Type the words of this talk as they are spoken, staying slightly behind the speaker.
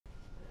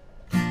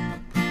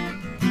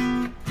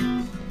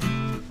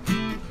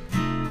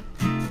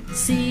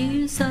see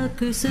you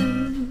sucker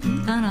soon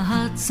on a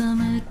hot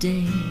summer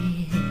day.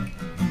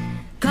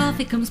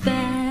 Coffee comes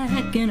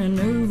back in a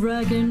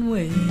nerve-wracking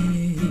way.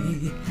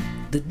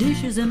 The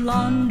dishes and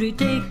laundry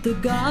take the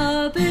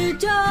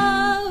garbage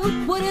out.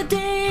 What a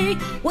day,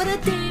 what a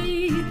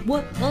day,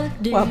 what a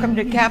day. Welcome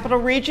to Capital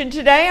Region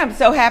today. I'm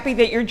so happy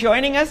that you're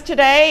joining us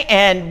today,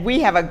 and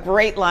we have a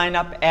great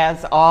lineup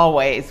as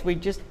always.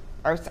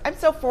 I'm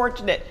so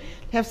fortunate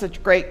to have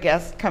such great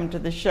guests come to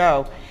the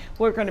show.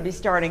 We're going to be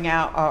starting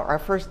out, our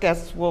first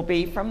guests will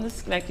be from the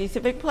Schenectady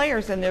Civic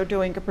Players, and they're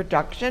doing a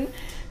production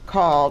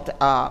called,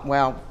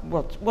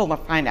 we'll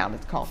find out,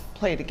 it's called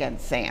Play It Again,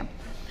 Sam.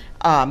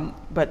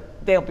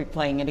 But they'll be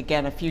playing it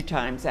again a few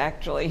times,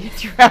 actually,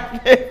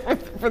 throughout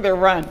for their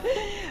run.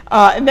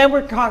 And then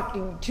we're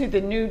talking to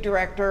the new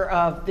director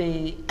of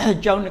the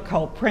Joe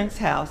Nicole Prince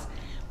House,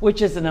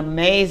 which is an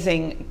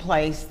amazing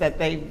place that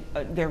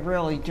they're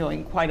really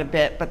doing quite a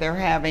bit, but they're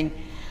having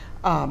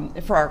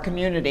for our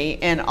community,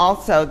 and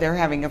also they're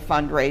having a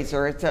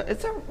fundraiser.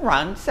 It's a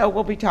run, so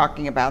we'll be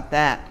talking about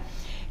that.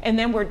 And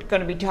then we're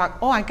going to be talking,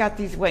 I got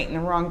these in the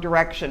wrong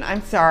direction.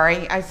 I'm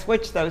sorry, I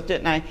switched those,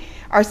 didn't I?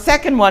 Our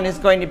second one is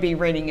going to be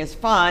Reading is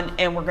Fun,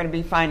 and we're going to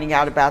be finding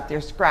out about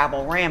their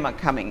Scrabble-Rama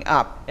coming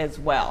up as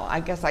well. I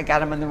guess I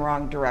got them in the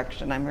wrong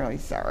direction. I'm really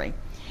sorry.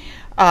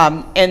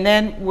 And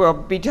then we'll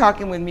be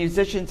talking with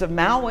musicians of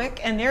Malwick,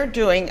 and they're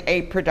doing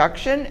a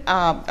production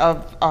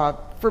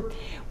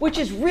which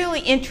is really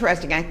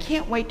interesting. I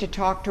can't wait to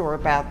talk to her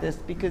about this,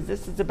 because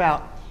this is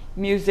about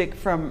music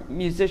from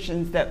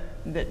musicians that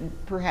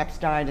perhaps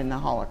died in the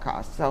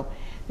Holocaust. So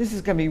this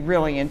is going to be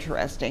really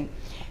interesting.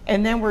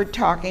 And then we're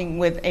talking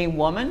with a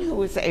woman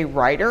who is a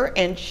writer,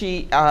 and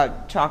she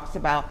talks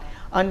about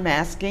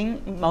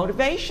unmasking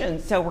motivation.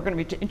 So we're going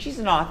to be, and she's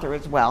an author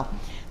as well.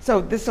 So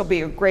this will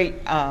be a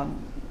great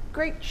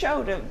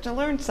show to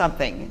learn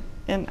something.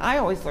 And I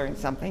always learn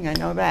something, I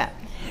know that.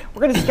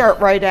 We're going to start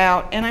right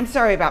out, and I'm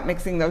sorry about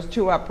mixing those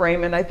two up,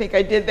 Raymond. I think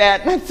I did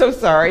that, and I'm so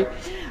sorry.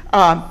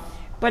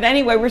 But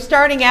anyway, we're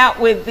starting out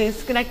with the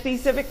Schenectady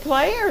Civic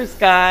Players,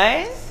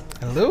 guys.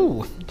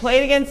 Hello. Play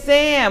It Again,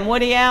 Sam,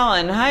 Woody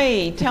Allen.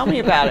 Hi, tell me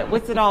about it.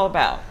 What's it all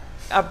about?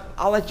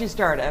 I'll let you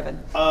start,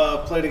 Evan.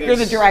 Play It Against, You're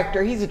the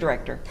director. He's a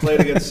director. Play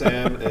It Against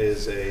Sam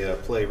is a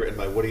play written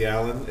by Woody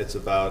Allen. It's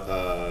about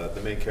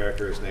the main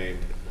character is named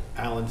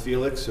Alan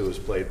Felix, who is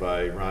played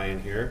by Ryan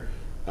here.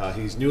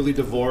 He's newly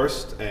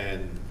divorced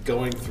and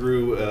going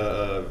through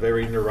a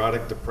very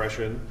neurotic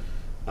depression.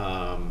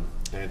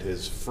 And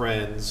his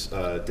friends,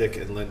 Dick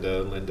and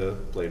Linda,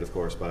 played of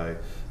course by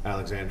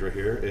Alexandra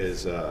here,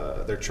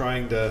 they're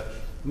trying to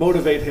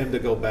motivate him to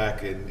go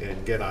back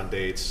and get on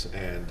dates,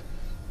 and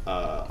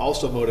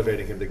also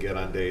motivating him to get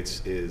on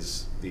dates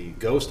is the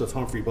ghost of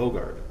Humphrey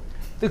Bogart.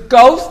 The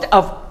ghost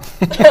of...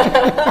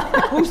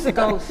 Who's the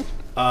ghost?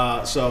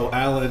 So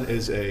Alan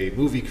is a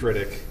movie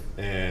critic,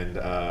 and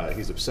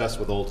he's obsessed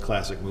with old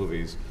classic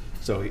movies.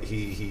 So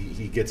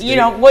he gets...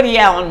 Woody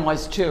Allen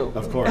was too.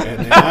 Of course,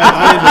 and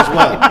I am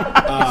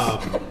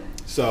as well.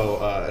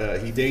 So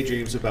he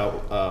daydreams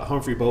about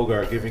Humphrey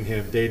Bogart giving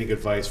him dating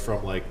advice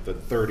from like the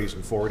 30s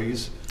and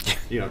 40s.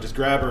 Just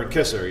grab her and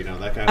kiss her,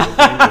 that kind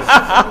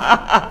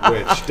of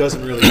thing, which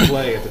doesn't really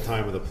play at the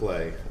time of the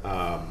play.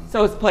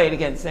 So it's Play It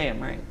Again,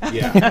 Sam, right?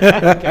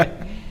 Yeah.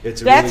 Okay.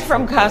 That's really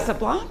from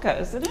Casablanca,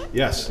 isn't it?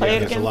 Yes,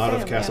 there's a lot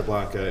of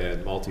Casablanca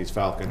and Maltese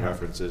Falcon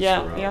references.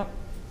 Yeah.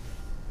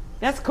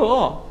 That's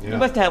cool. Yeah. You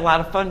must have had a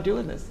lot of fun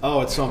doing this. Oh,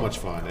 it's so much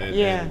fun.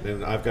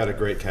 And I've got a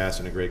great cast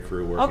and a great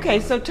crew working Okay,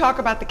 on so talk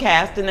about the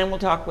cast, and then we'll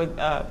talk with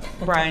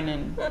Brian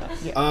and...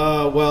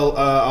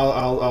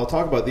 I'll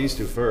talk about these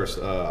two first.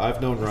 I've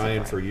known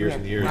Ryan for years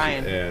and years.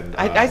 Ryan. And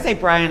I say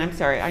Brian, I'm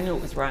sorry. I knew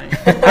it was Ryan.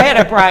 I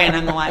had a Brian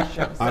on the last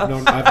show. So. I've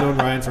known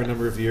Ryan for a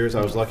number of years.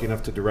 I was lucky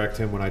enough to direct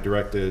him when I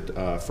directed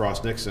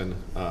Frost Nixon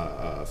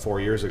 4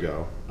 years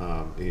ago.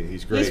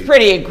 He's great. He's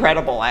pretty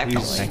incredible,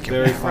 actually. He's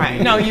very funny.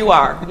 Right. No, you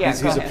are. Yeah,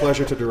 he's a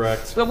pleasure to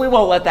direct. But we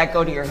won't let that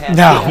go to your head.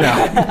 No.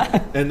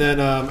 And then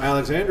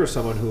Alexandra is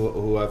someone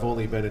who I've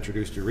only been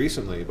introduced to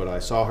recently, but I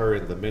saw her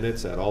in the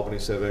Minutes at Albany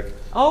Civic.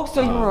 Oh,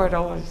 so you were at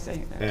Albany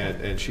Civic.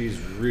 And she's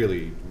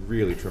really,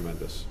 really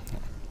tremendous.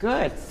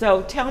 Good.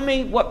 So tell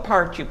me what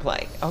part you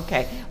play.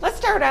 Okay. Let's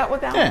start out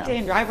with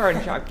Alexandra. I've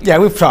already talked to you. Yeah,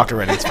 we've talked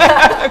already. It's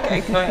fine.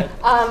 Okay, go ahead.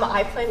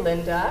 I play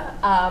Linda,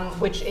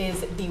 which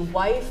is the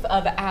wife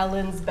of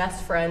Alan's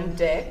best friend,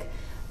 Dick.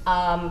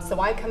 So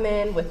I come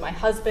in with my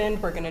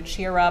husband. We're going to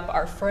cheer up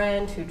our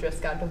friend who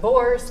just got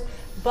divorced.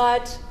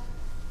 But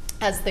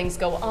as things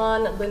go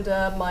on,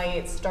 Linda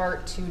might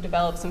start to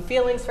develop some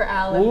feelings for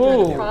Alan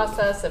through the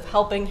process of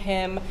helping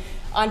him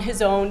on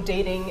his own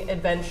dating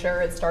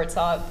adventure. It starts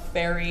off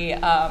very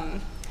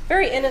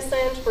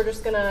innocent. We're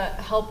just going to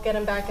help get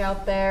him back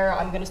out there.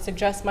 I'm going to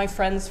suggest my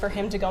friends for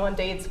him to go on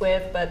dates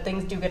with, but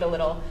things do get a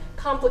little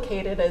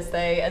complicated as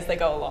they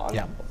go along.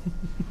 Yeah.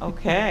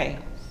 Okay.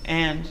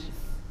 And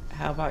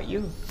How about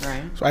you,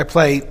 Ryan? So I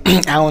play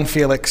Alan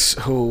Felix,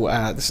 who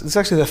this is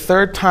actually the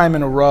third time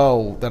in a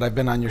row that I've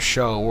been on your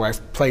show where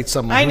I've played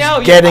someone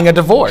who's getting a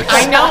divorce.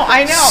 I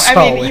know. So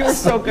I mean, you were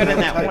so good in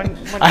that one.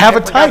 I have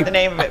a forgot type. the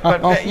name of it,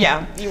 but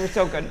yeah, you were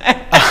so good in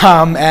that.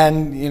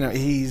 And you know,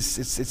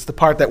 it's the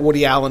part that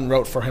Woody Allen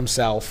wrote for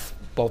himself,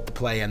 both the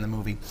play and the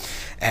movie,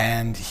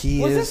 and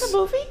he Was is. this a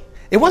movie?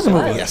 It was a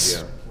movie, yes.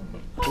 Yeah.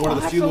 One of I'll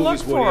the have few to look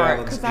movies Woody for it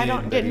Allen's because I in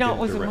that didn't he know it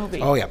was a direct.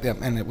 movie. Oh yeah,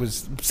 and it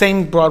was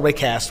same Broadway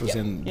cast was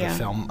in Yeah. the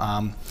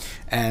film,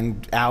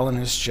 and Alan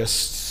is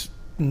just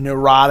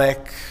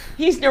neurotic.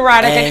 He's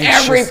neurotic in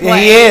Anxious. every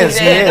play. He is.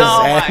 he's in.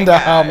 Oh And, my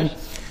gosh.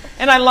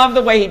 And I love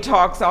the way he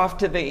talks off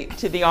to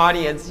the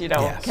audience. You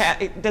know,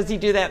 Yes. does he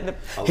do that? In the,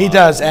 He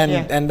does, and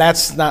Yeah. and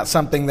that's not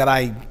something that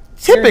I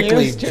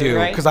typically used to, do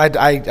right? because I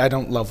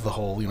don't love the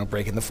whole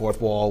breaking the fourth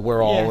wall.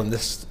 We're all Yeah. in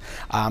this.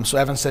 So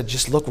Evan said,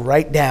 just look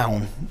right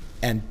down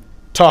and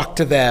talk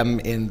to them.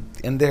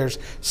 And there's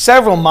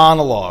several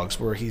monologues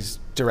where he's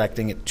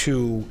directing it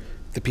to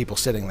the people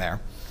sitting there.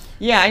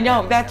 yeah, I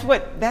know. That's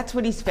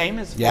what he's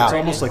famous for. Yeah. It's right?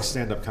 almost like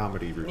stand-up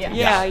comedy routine.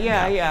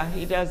 Yeah,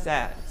 he does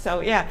that. So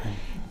yeah,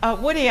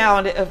 Woody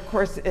Allen, of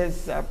course,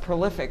 is a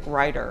prolific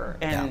writer,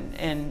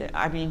 and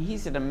I mean,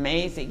 he's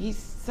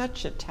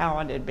such a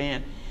talented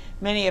man.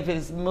 Many of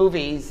his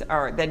movies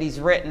that he's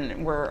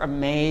written were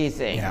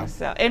amazing. Yeah.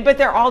 So, but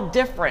they're all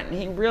different.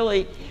 He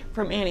really,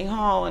 from Annie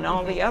Hall and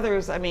all the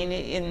others. I mean,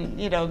 in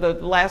the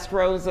last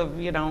rows of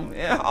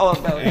all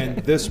of those. And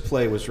this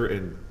play was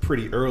written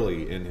pretty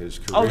early in his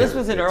career. Oh, this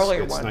was an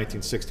earlier it's one.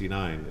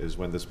 1969 is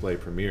when this play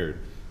premiered.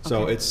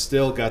 So it's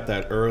still got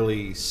that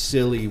early,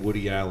 silly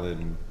Woody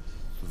Allen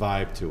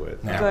vibe to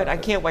it. Good. I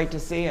can't wait to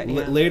see it.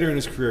 Yeah. Later in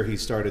his career, he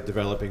started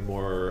developing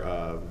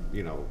more,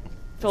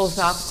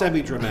 Philosophical.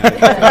 semi-dramatic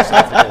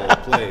philosophical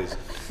plays.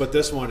 But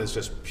this one is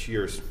just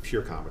pure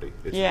comedy.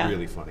 It's Yeah.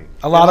 really funny.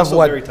 A lot And of also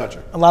what very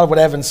touching. a lot of what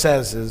Evan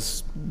says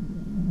is,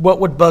 what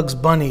would Bugs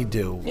Bunny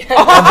do, and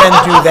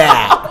then do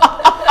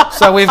that.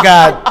 So we've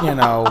got the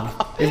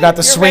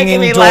making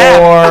swinging me door,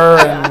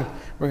 laugh. and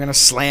we're gonna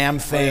slam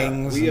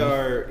things. We and-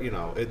 are,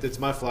 it's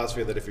my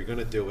philosophy that if you're going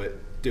to do it,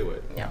 do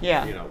it.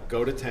 Yeah.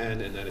 Go to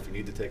 10, and then if you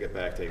need to take it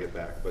back, take it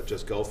back. But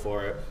just go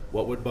for it.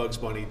 What would Bugs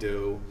Bunny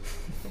do?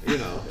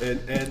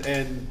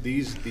 And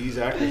these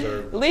actors are.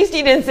 At least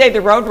he didn't say the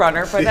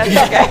Roadrunner, but that's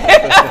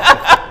okay.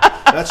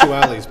 That's who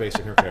Allie's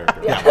basing her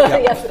character.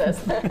 Yes, it is.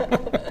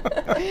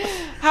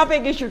 How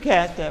big is your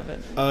cast,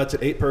 Evan? It's an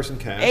 8-person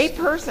cast.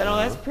 8-person. Oh,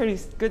 that's pretty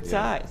good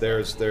size.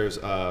 There's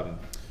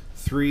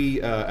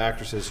 3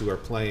 actresses who are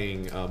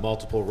playing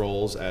multiple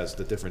roles as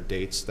the different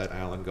dates that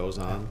Alan goes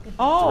on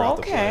throughout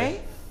the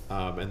play.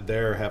 And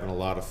they're having a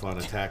lot of fun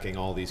attacking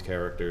all these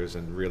characters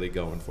and really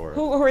going for it.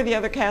 Who are the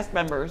other cast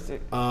members?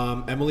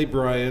 Emily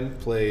Bryan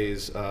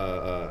plays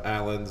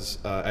Alan's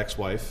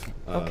ex-wife.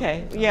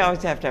 Okay. You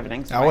always have to have an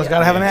ex. I always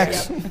gotta have an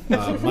ex.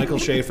 Michael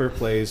Schaefer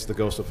plays the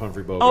ghost of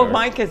Humphrey Bogart. Oh,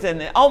 Mike is in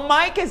it. Oh,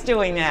 Mike is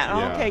doing that.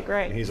 Yeah, Okay,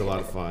 great. He's a lot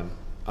of fun.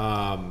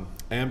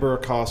 Amber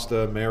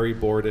Acosta, Mary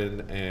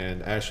Borden,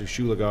 and Ashley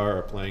Shulagar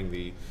are playing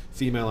the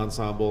female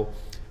ensemble.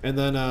 And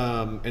then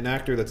an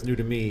actor that's new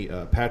to me,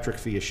 Patrick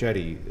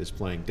Fiaschetti, is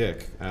playing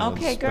Dick, Alan's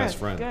Okay, good, best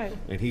friend. good.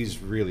 And he's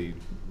really,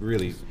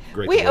 really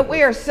great. We to work we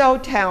with. are so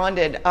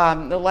talented.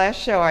 The last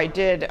show I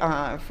did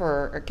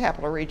for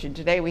Capital Region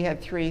Today, we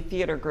had 3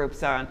 theater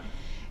groups on,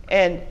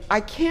 and I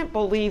can't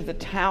believe the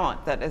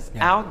talent that is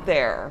out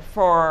there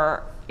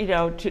for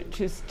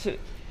to.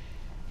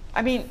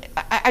 I mean,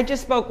 I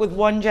just spoke with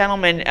one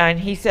gentleman, and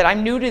he said,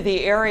 "I'm new to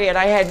the area, and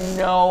I had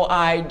no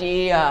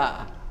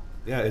idea."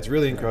 Yeah, it's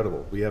really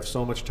incredible. We have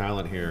so much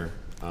talent here.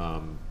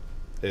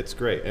 It's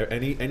great.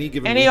 Any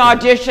given Any weekend,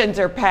 auditions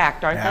are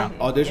packed, aren't Yeah. they?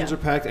 Auditions are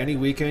packed. Any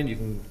weekend, you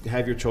can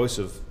have your choice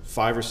of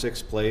 5 or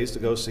 6 plays to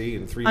go see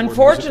and 3 more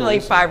Unfortunately,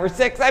 musicals. 5 or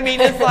 6. I mean,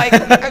 it's like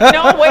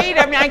no, wait.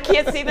 I mean, I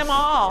can't see them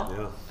all.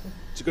 Yeah,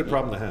 it's a good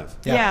problem to have.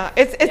 Yeah,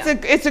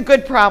 it's a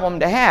good problem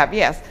to have.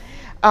 Yes.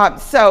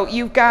 So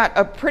you've got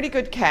a pretty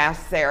good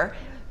cast there,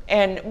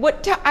 and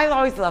I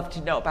always love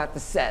to know about the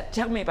set.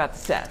 Tell me about the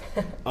set.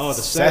 Oh, the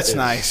set Set's is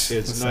nice.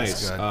 It's The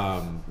set's nice.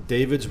 good.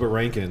 David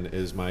Zwarenkin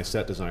is my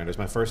set designer. It's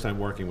my first time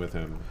working with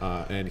him,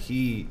 and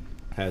he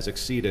has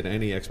exceeded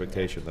any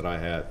expectation that I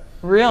had.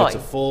 Really? It's a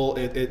full.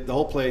 The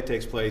whole play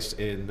takes place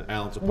in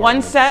Alan's apartment.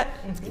 One set.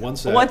 One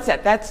set. One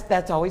set.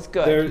 That's always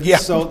good. Yeah.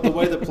 So the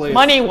way the play.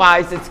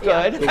 Money-wise, it's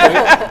good.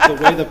 The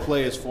way the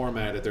play is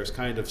formatted, there's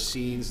kind of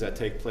scenes that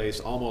take place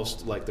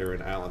almost like they're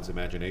in Alan's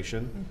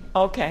imagination,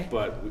 Okay.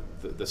 but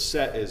the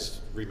set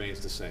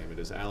remains the same. It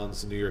is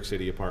Alan's New York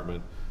City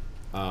apartment.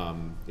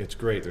 It's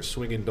great. There's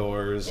swinging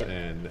doors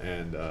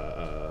and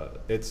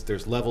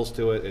there's levels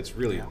to it. It's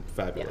really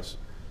fabulous.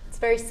 It's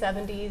very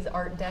 70s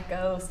Art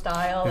Deco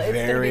style. It's gonna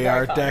be Very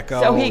Art fun.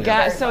 Deco. So he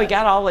yeah.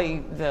 got all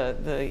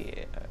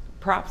the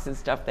props and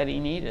stuff that he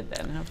needed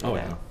then. After Oh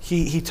that. yeah.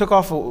 He took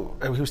off.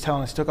 He was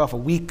telling us he took off a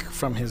week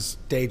from his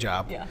day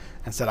job, Yeah.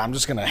 and said, "I'm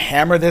just going to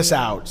hammer this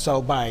out."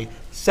 So by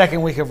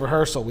second week of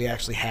rehearsal, we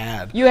actually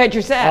had You had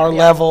your set. our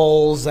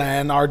levels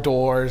and our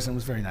doors, and it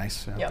was very nice.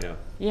 So. Yep. Yeah.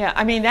 Yeah,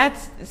 I mean,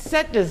 that's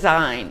set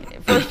design,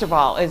 first of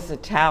all, is a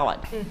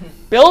talent.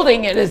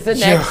 Building it is the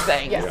next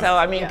thing. Yes. So,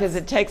 I mean, because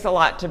it takes a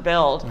lot to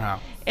build.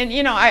 Wow. And,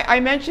 you know, I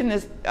mentioned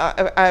this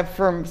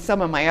from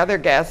some of my other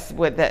guests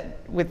with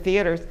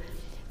theaters,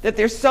 that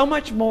there's so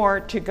much more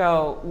to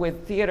go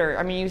with theater.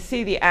 I mean, you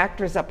see the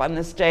actors up on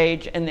the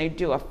stage and they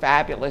do a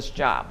fabulous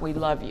job. We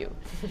love you.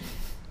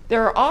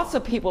 There are also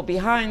people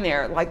behind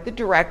there, like the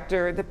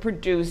director, the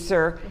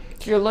producer.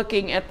 You're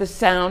looking at the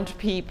sound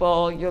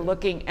people. You're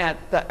looking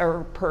at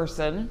the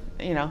person,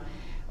 you know,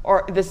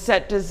 or the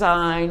set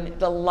design,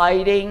 the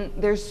lighting.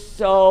 There's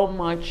so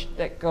much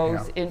that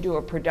goes into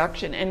a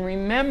production. And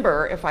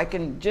remember, if I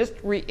can just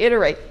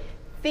reiterate,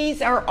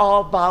 these are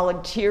all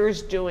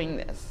volunteers doing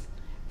this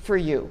for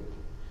you.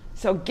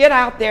 So get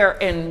out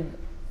there and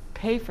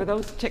pay for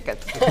those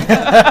tickets.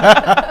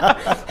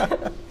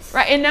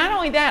 Right, and not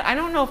only that, I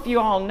don't know if you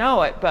all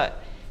know it,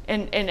 but,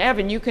 and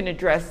Evan, you can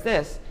address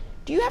this.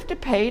 Do you have to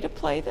pay to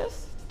play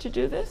this, to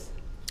do this?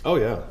 Oh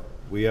yeah,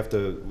 we have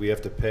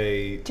to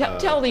pay.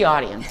 Tell the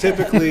audience.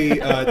 Typically,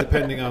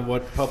 depending on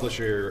what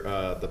publisher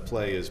the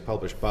play is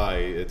published by,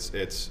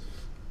 it's.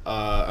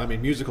 I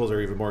mean, musicals are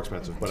even more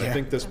expensive, but I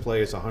think this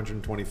play is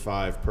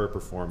 $125 per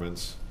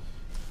performance.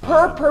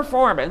 Per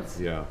performance?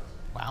 Yeah.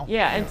 Wow.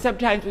 Yeah, and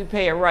sometimes we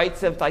pay a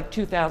rights of like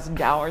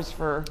 $2,000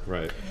 for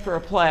a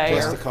play,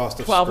 Plus or the cost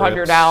of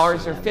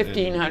 $1,200 or scripts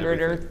 $1,500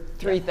 or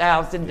everything.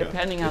 $3,000,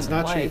 depending on It's the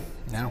not play. cheap.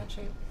 No.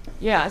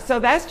 Yeah, so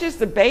that's just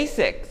the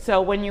basic.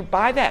 So when you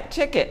buy that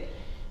ticket,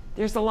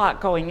 there's a lot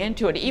going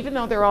into it. Even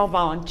though they're all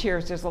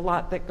volunteers, there's a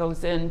lot that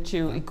goes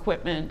into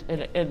equipment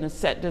and the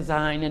set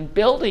design and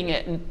building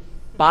it and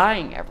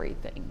buying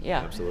everything.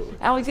 Yeah, Absolutely.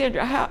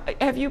 Alexandra, how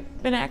have you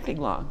been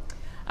acting long?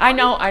 I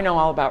know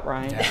all about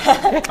Ryan.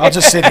 I'll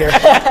just sit here.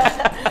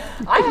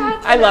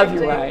 I love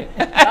you, Ryan.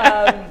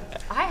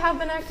 I have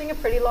been acting a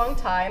pretty long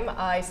time.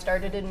 I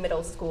started in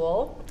middle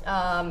school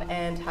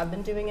and have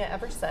been doing it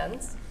ever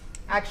since.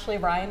 Actually,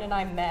 Ryan and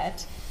I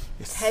met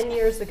 10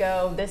 years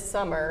ago this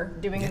summer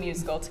doing a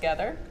musical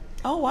together.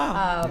 Oh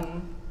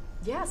wow.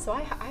 Yeah, so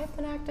I have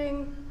been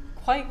acting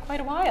quite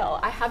a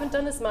while. I haven't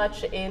done as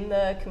much in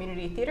the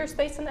community theater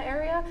space in the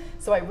area,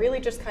 so I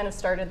really just kind of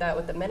started that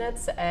with the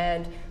Minutes.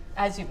 And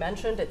as you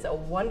mentioned, it's a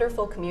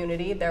wonderful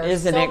community. There are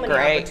Isn't so it many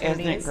great? opportunities.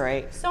 Isn't it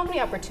great? So many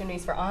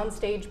opportunities for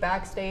on-stage,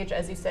 backstage.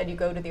 As you said, you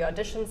go to the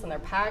auditions and they're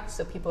packed,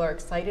 so people are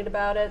excited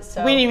about it.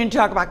 So We didn't even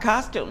talk about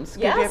costumes.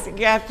 'Cause Yes.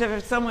 you have to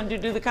have someone to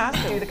do the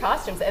costumes. do the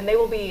costumes, and they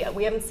will be.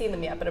 We haven't seen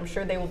them yet, but I'm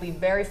sure they will be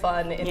very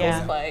fun in Yeah.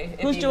 this play. It'd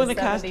Who's be doing the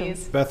 70s.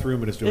 costumes? Beth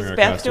Ruman is doing Is our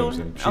Beth costumes,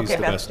 doing? and she's Okay,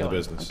 the Beth's best in the doing.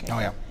 business. Okay. Oh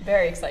yeah.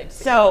 Very excited to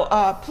see.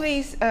 So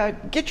please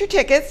get your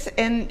tickets,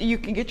 and you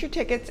can get your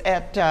tickets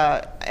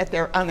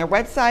on their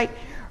website,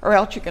 or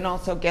else you can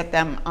also get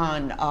them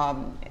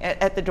on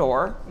at the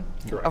door,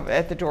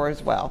 at the door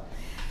as well.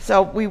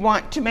 So we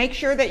want to make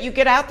sure that you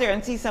get out there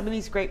and see some of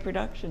these great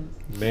productions.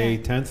 May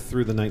 10th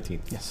through the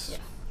 19th. Yes.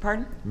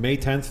 Pardon? May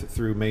 10th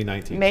through May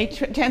 19th. May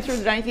 10th through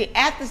the 19th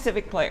at the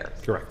Civic Players.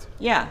 Correct.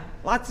 Yeah,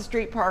 lots of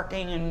street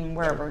parking and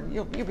wherever.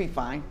 You'll be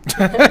fine.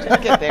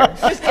 Just get there.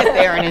 Just get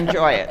there and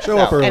enjoy it. Show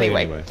up early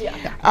anyway.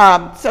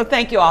 Yeah. So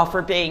thank you all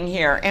for being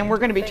here. And we're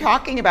going to be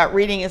talking about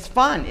reading is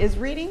fun. Is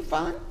reading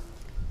fun?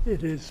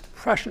 It is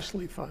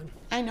preciously fun.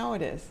 I know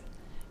it is.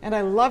 And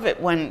I love it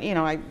when, you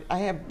know, I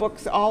have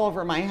books all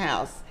over my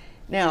house.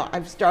 Now,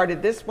 I've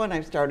started this one,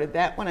 I've started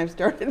that one, I've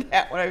started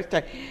that one,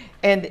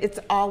 and it's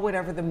all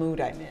whatever the mood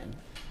I'm in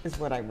is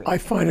what I read. I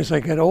find as I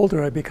get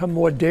older, I become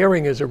more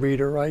daring as a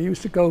reader. I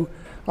used to go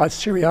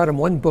seriatim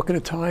one book at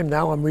a time.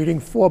 Now I'm reading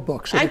 4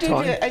 books at a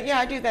time. Yeah,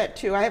 I do that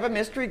too. I have a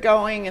mystery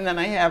going, and then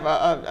I have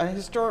a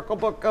historical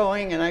book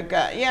going, and I've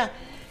got, and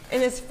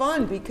it's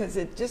fun because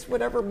it's just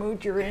whatever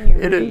mood you're in, you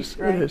read.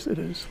 Right? It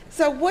is.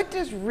 So what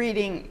does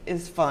reading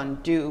is fun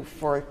do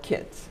for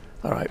kids?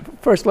 All right,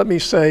 first let me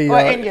say,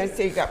 And you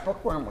say you got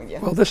Bookworm with you.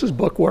 well, this is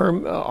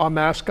Bookworm, our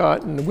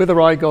mascot, and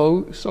whither I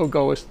go, so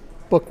goeth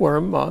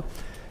Bookworm.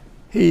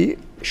 He,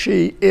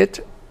 she, it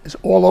is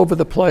all over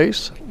the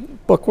place.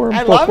 Bookworm,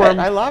 I love Bookworm,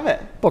 it. I love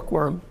it.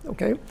 Bookworm,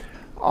 okay?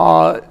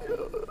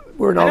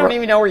 We're in I our, don't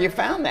even know where you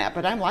found that,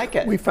 but I like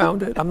it. we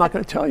found it. I'm not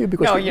going to tell you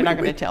because No, you're not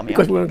gonna tell me.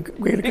 because we're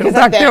going to Because go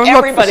back then there and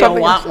look for everybody will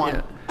something want else.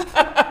 one.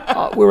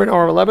 Yeah. We're in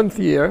our 11th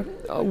year.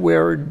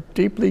 We're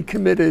deeply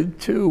committed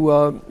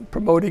to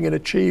promoting and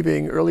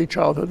achieving early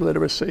childhood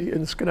literacy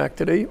in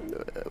Schenectady,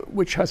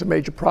 which has a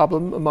major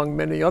problem among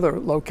many other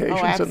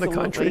locations in the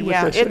country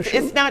with this issue.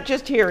 It's not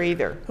just here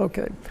either.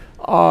 Okay.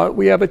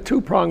 We have a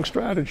 2-pronged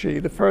strategy.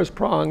 The first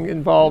prong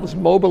involves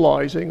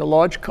mobilizing a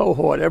large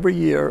cohort every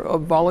year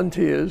of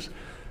volunteers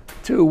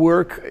to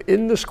work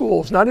in the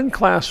schools, not in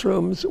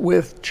classrooms,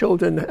 with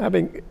children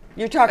having...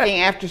 You're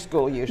talking after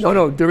school usually.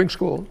 No, during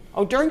school.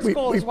 Oh, during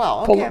school as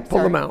well. Pull, Okay, I'm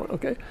pull them sorry. out,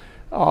 okay.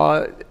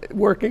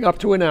 Working up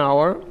to an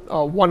hour,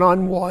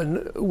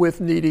 one-on-one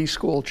with needy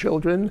school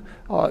children.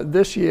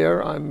 This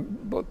year, I'm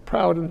both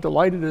proud and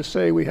delighted to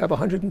say we have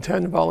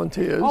 110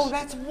 volunteers. Oh,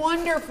 that's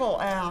wonderful,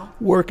 Al.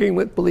 Working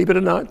with, believe it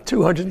or not,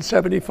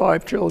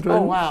 275 children.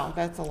 Oh, wow,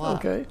 that's a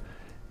lot. Okay.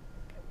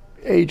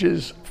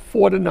 Ages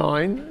 4 to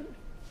 9,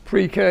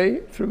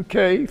 pre-K through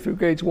K through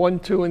grades 1,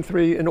 2, and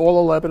 3 in all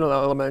 11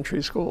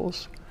 elementary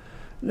schools.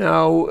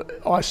 Now,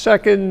 our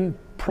second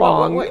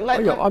prong,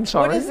 I'm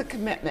sorry. What is the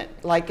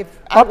commitment? Like if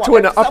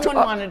someone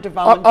wanted to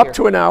volunteer? Up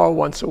to an hour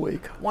once a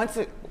week.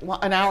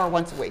 An hour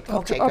once a week.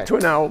 Okay, Up to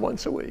an hour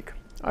once a week.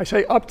 I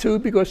say up to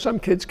because some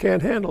kids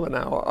can't handle an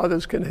hour.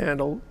 Others can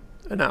handle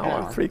an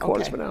hour,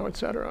 3/4 of an hour,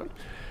 etc.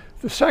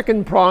 The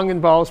second prong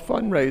involves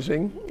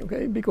fundraising,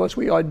 okay, because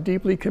we are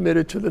deeply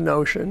committed to the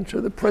notion, to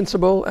the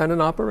principle and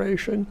an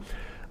operation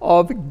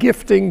of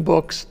gifting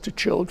books to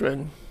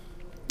children.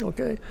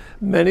 Okay,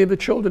 many of the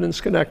children in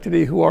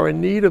Schenectady who are in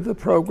need of the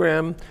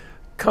program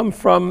come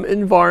from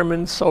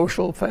environments,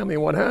 social, family,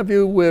 what have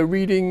you, where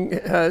reading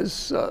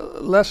has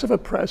less of a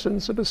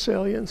presence, of a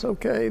salience.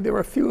 Okay, there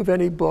are few of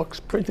any books,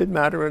 printed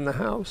matter in the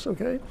house.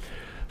 Okay,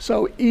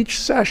 so each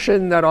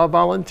session that our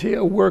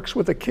volunteer works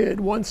with a kid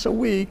once a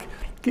week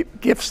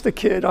gifts the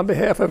kid on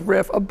behalf of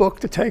RIF a book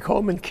to take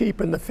home and keep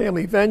in the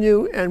family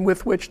venue and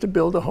with which to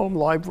build a home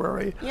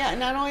library. Yeah,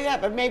 not only that,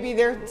 but maybe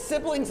their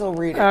siblings will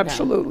read it.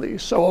 Absolutely.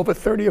 So over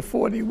 30 or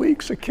 40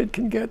 weeks, a kid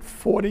can get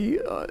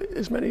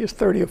as many as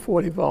 30 or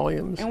 40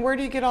 volumes. And where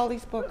do you get all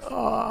these books?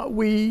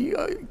 We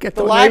get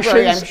the donations.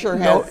 Library, I'm sure,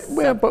 has.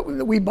 But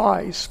we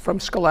buy from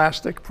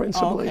Scholastic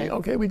principally.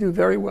 Okay, we do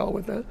very well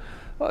with that.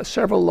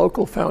 Several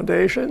local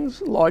foundations,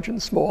 large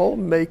and small,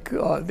 make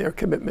their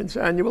commitments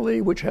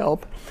annually, which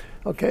help.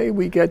 Okay,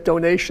 we get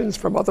donations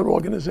from other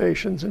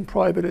organizations and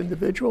private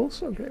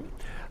individuals. Okay,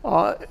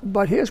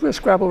 but here's where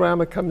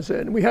Scrabble-Rama comes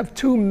in. We have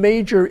two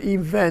major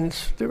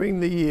events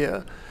during the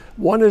year.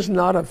 One is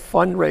not a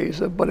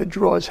fundraiser, but it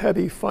draws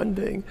heavy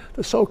funding.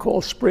 The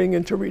so-called Spring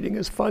Into Reading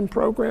is Fun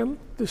program.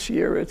 This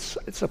year, it's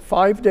a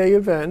 5-day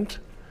event,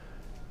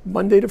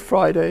 Monday to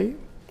Friday,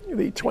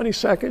 the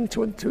 22nd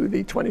to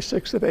the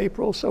 26th of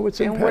April. So it's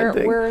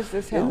impending. Where is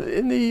this held?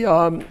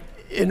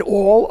 In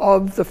all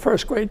of the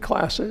first grade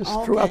classes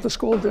throughout the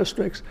school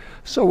districts.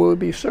 So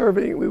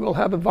we will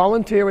have a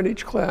volunteer in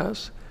each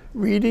class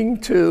reading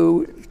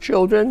to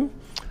children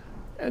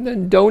and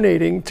then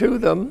donating to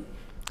them,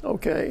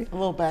 okay, a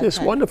little bag this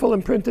bag. wonderful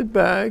imprinted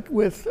bag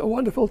with a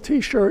wonderful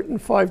t-shirt and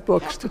 5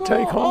 books to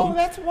take home. Oh,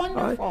 that's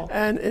wonderful.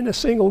 And in a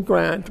single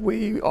grant,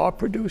 we are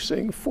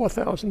producing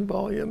 4,000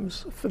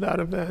 volumes for that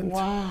event.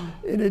 Wow.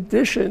 In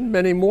addition,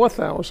 many more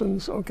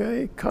thousands,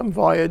 okay, come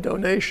via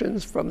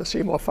donations from the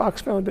Seymour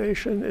Fox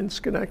Foundation in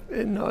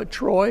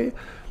Troy.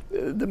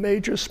 The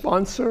major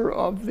sponsor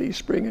of the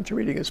Spring Into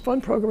Reading is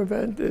Fun program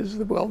event is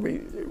the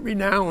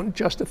well-renowned,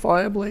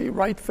 justifiably,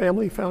 Wright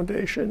Family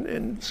Foundation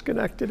in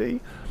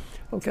Schenectady.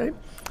 Okay,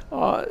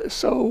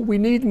 so we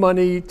need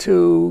money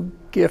to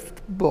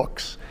gift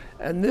books.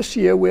 And this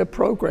year we're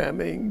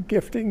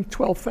gifting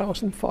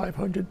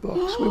 12,500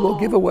 books. We will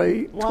give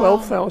away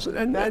 12,000.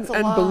 And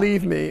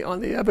believe me,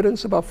 on the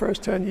evidence of our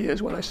first 10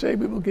 years, when I say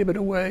we will give it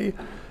away,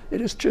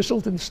 it is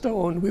chiseled in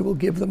stone. We will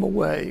give them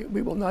away.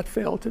 We will not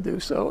fail to do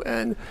so.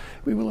 And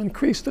we will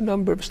increase the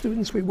number of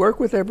students we work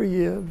with every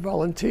year,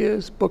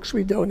 volunteers, books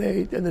we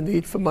donate, and the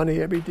need for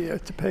money every year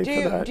to pay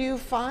for that. Do you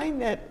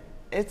find that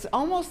it's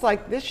almost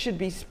like this should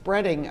be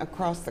spreading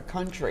across the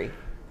country?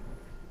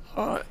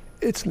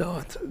 It's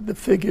not. The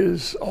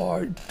figures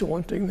are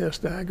daunting. They're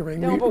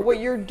staggering. No, but what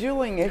you're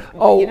doing,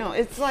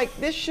 it's like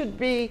this should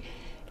be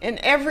in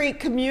every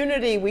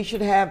community. We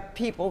should have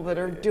people that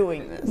are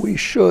doing this. We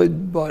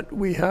should, but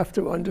we have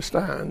to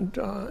understand.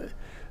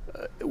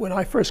 When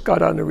I first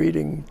got on the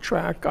reading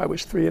track, I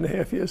was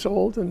 3.5 years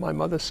old, and my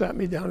mother sat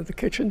me down at the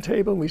kitchen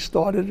table, and we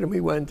started, and we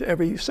went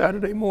every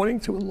Saturday morning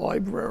to a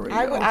library.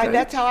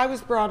 That's how I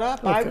was brought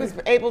up. Okay. I was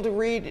able to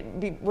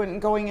read when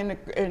going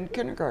in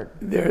kindergarten.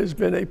 There has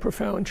been a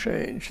profound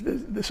change.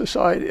 The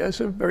society,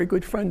 as a very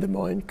good friend of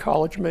mine,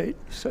 college mate,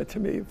 said to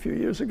me a few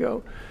years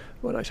ago,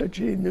 when I said,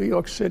 gee, New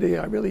York City,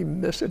 I really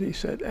miss it. He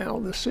said, Al,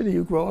 the city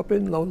you grew up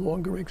in no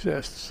longer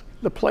exists.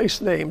 The place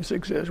names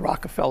exist,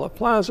 Rockefeller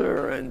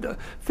Plaza and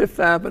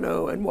Fifth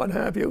Avenue and what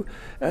have you.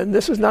 And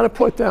this is not a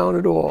put down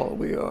at all.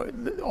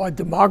 Our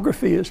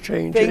demography is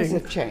changing. Things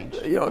have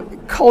changed.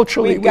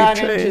 Culturally we've got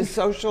into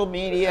social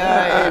media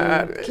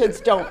and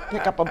kids don't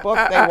pick up a book.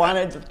 They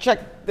wanted to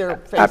check their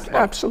Facebook.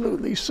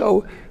 Absolutely.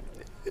 So,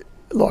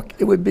 look,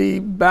 it would be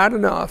bad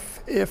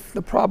enough if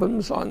the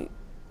problems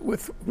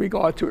with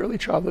regard to early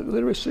childhood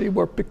literacy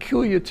were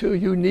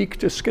unique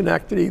to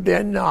Schenectady.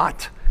 They're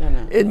not.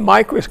 In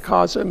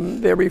microcosm,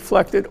 they're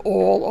reflected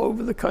all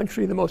over the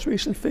country. The most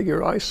recent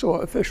figure I saw,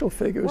 official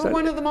figures. We're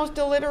one of the most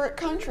illiterate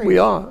countries. We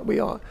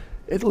are.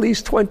 At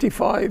least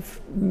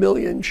 25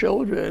 million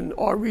children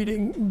are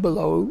reading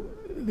below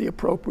the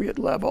appropriate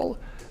level.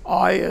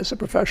 I, as a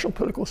professional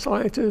political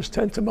scientist,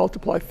 tend to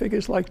multiply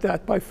figures like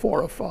that by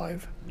 4 or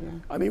 5. Yeah.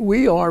 I mean,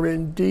 we are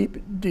in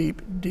deep,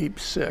 deep,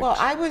 deep 6. Well,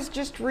 I was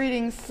just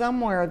reading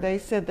somewhere, they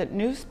said that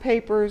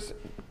newspapers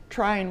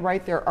try and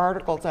write their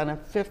articles on a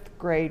 5th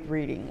grade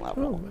reading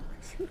level.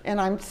 And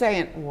I'm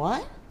saying,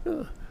 what?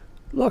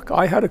 Look,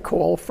 I had a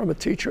call from a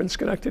teacher in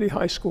Schenectady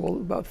High School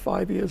about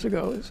 5 years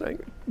ago saying,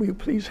 will you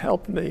please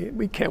help me?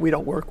 We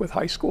don't work with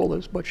high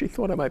schoolers, but she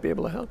thought I might be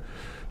able to help.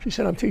 She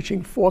said, I'm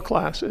teaching 4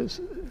 classes,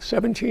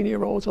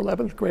 17-year-olds,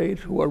 11th grade,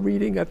 who are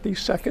reading at the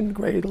 2nd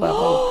grade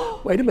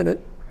level. Wait a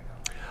minute.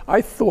 I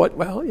thought,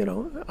 well, you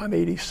know, I'm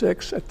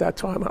 86. At that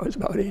time, I was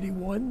about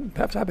 81.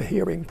 Perhaps I have a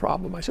hearing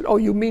problem. I said, oh,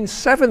 you mean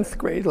 7th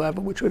grade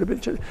level, which would have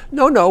been,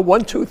 no,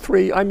 1, 2,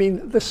 3. I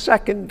mean the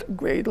 2nd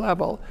grade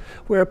level.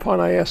 Whereupon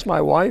I asked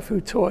my wife,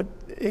 who taught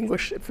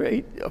English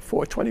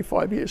for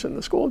 25 years in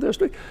the school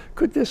district,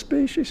 could this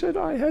be? She said,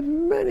 I had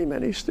many,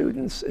 many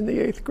students in the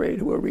 8th grade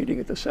who were reading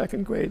at the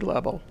 2nd grade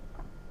level.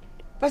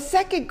 But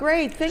 2nd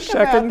grade, think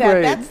Second about that.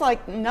 grade. That's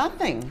like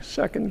nothing.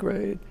 2nd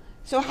grade.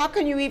 So how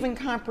can you even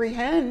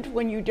comprehend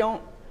when you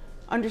don't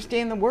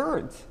understand the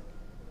words?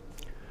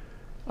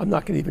 I'm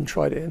not going to even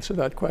try to answer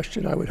that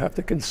question. I would have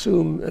to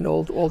consume an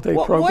all-day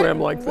What- program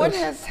what- like this. What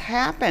has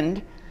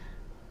happened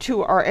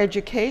to our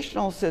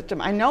educational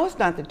system? I know it's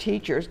not the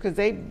teachers, because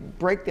they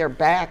break their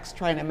backs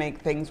trying to make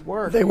things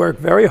work. They work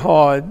very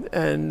hard,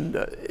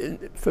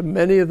 and for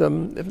many of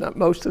them, if not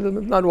most of them,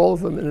 if not all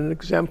of them, in an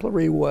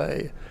exemplary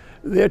way.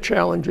 Their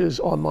challenges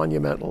are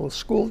monumental.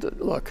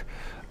 Look,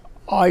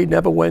 I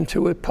never went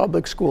to a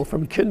public school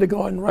from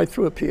kindergarten right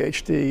through a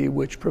PhD,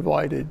 which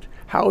provided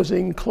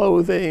housing,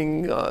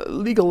 clothing,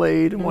 legal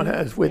aid, and what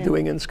as we're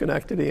doing in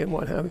Schenectady and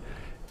what have you.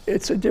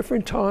 It's a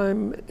different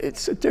time.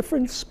 It's a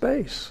different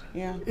space.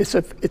 Yeah. It's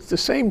the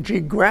same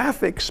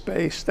geographic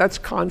space. That's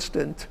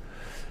constant.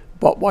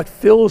 But what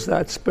fills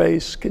that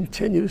space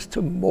continues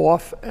to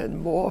morph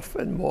and morph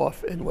and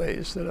morph in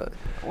ways that are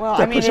Well,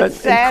 that I mean, present it's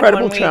sad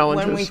incredible when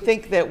challenges. we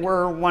think that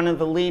we're one of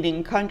the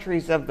leading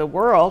countries of the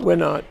world. We're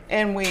not.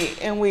 And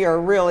we are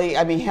really,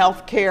 I mean,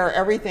 healthcare,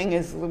 everything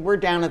is, we're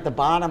down at the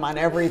bottom on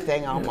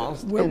everything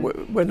almost. We're- And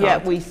we're Yet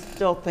not. we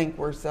still think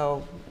we're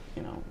so,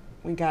 you know,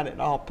 we got it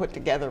all put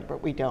together,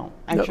 but we don't.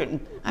 No,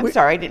 I'm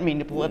sorry, I didn't mean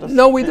to politicize.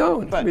 No, we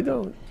don't. But We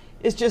don't.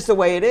 it's just the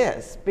way it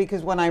is,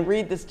 because when I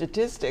read the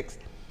statistics,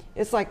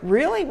 it's like,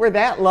 really, we're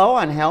that low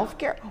on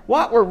healthcare?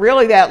 What, we're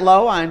really that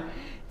low on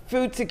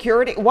food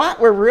security? What,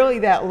 we're really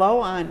that low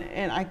on?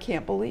 And I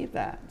can't believe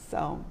that.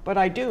 So, but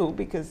I do,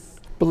 because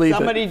Believe it.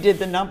 somebody did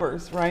the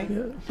numbers, right?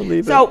 Yeah,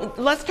 believe it. So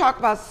let's talk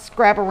about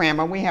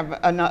Scrabble-Rama. We have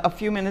a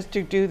few minutes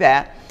to do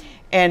that.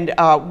 And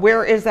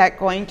where is that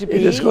going to be?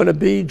 It is going to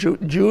be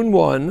June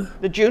 1,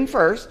 The June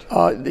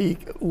 1st. the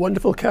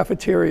wonderful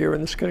cafeteria in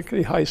the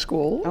Schenectady High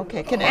School.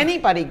 Okay, can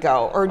anybody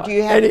go, or do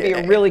you have to be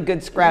a really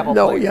good Scrabble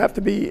No, player? you have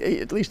to be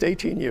at least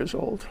 18 years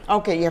old.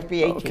 Okay, you have to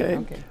be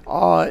 18.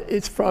 Okay.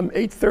 It's from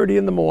 8:30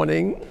 in the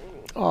morning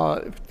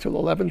till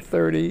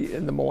 11:30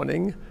 in the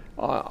morning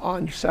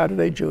on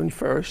Saturday, June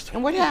 1st.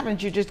 And what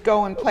happens? You just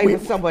go and play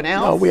with someone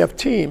else? No, we have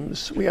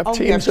teams. We have Oh, you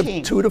teams have of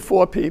teams. 2 to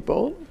 4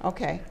 people.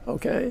 Okay.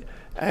 Okay,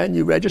 and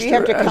you register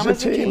have to as come a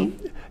as a team.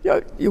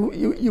 Yeah,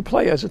 you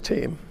play as a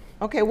team.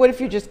 Okay, what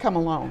if you just come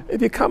alone?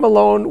 If you come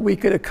alone, we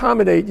could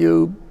accommodate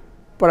you,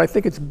 but I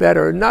think it's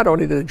better, not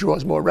only that it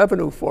draws more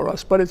revenue for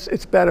us, but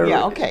it's better.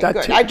 Yeah, okay,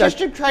 good. I just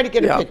to try to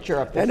get a picture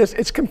of this. And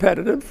it's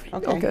competitive,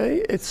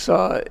 Okay.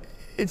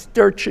 It's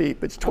dirt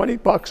cheap. It's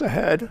 $20 a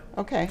head.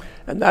 Okay.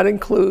 And that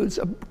includes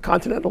a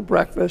continental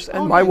breakfast.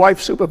 And Oh, my nice.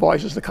 wife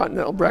supervises the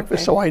continental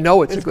breakfast, Okay. so I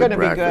know it's a It's good gonna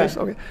be good. breakfast.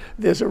 Okay.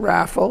 There's a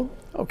raffle,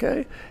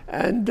 okay?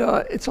 And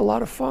it's a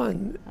lot of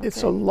fun.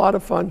 It's a lot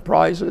of fun,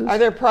 prizes. Are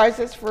there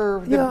prizes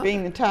for Yeah.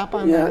 being the top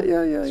on Yeah, the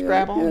yeah,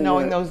 Scrabble? yeah,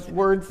 knowing yeah. those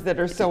words that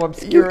are so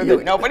obscure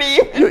that nobody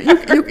even...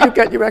 you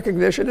get your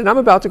recognition. And I'm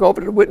about to go over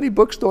to the Whitney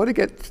bookstore to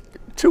get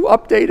 2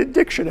 updated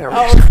dictionaries.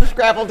 Oh, it's the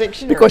Scrabble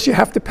dictionary. Because you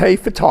have to pay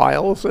for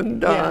tiles,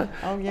 and Yeah.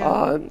 Oh,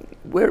 yeah.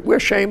 we're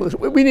shameless.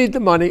 We need the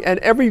money, and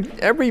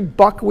every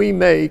buck we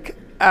make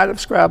out of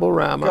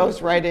Scrabble-Rama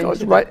Goes right into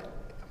the- right.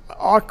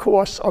 Our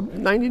costs are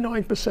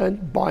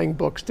 99% buying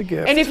books to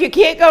give. And if you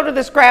can't go to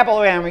the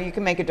Scrabble-Rama, you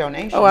can make a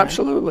donation. Oh, right?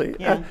 absolutely.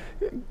 Yeah.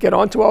 Get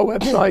onto our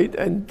website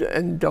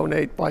and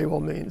donate by all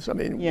means. I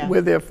mean, Yeah.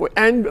 we're there for,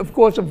 and of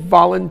course, a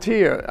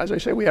volunteer. As I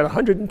say, we had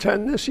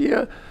 110 this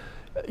year.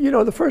 You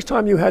know, the first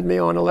time you had me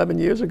on 11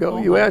 years ago,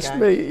 you my asked gosh.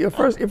 me, your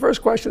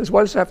first question is,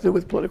 what does it have to do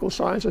with political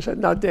science? I said,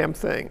 not a damn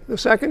thing. The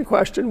second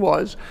question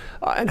was,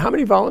 and how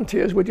many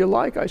volunteers would you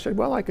like? I said,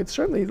 well, I could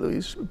certainly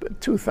use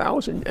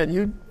 2,000. And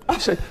you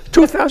said,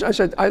 2,000? I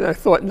said, I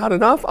thought, not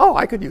enough? Oh,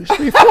 I could use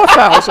 3,000,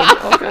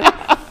 4,000. Okay.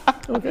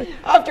 Okay.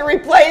 I'll have to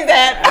replay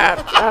that.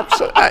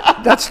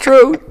 Absolutely. That's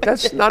true.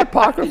 That's not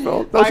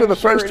apocryphal. Those are the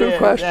first sure it 2 is,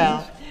 questions.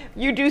 yeah.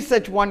 You do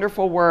such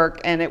wonderful work,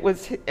 and it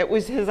was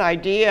his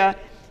idea,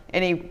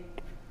 and he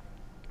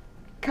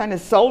kind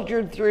of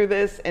soldiered through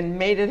this and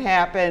made it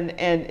happen,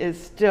 and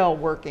is still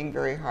working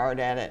very hard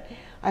at it.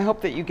 I hope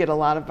that you get a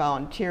lot of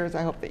volunteers.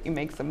 I hope that you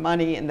make some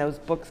money and those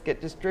books get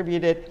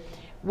distributed.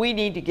 we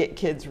need to get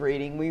kids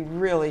reading. We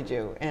really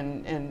do,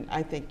 and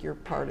I think you're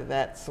part of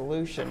that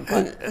solution.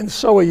 But And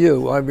so are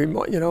you. I mean,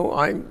 you know,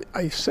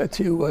 I said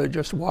to you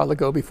just a while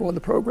ago before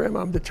the program,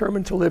 I'm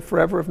determined to live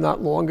forever, if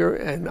not longer,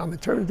 and I'm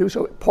determined to do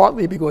so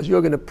partly because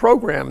you're going to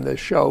program this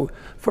show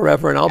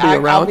forever, and I'll be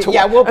around to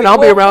yeah, we'll be, and I'll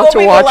be around we'll to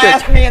be watch the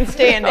last it. man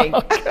standing.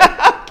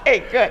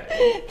 Okay,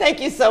 good.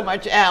 Thank you so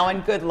much,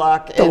 Alan. Good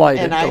luck.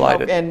 Delighted, and I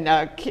delighted. Hope,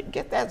 and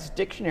get those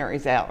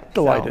dictionaries out.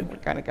 Delighted. So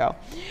we're going to go.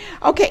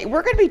 Okay,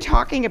 we're going to be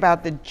talking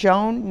about the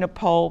Joan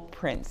Napole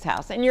Prince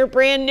House. And you're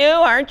brand new,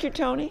 aren't you,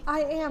 Tony?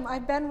 I am.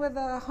 I've been with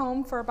the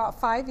home for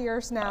about 5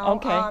 years now.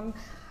 Okay.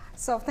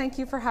 So thank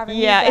you for having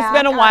me Yeah, back. it's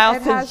been a while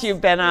It since has- you've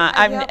been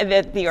on.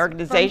 yep, The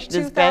organization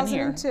has been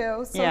here. From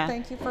 2002, so Yeah.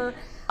 thank you for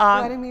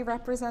letting me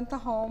represent the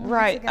home. once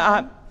Right.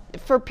 again.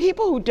 For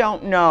people who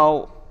don't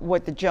know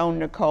what the Joan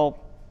Napole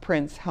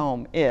Prince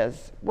home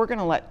is, we're going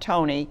to let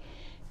Tony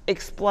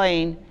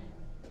explain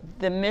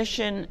the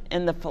mission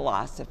and the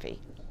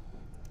philosophy.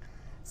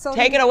 So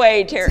Take it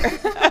away,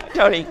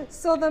 Tony.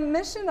 So the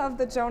mission of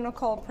the Joan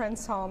Napole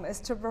Prince Home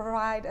is to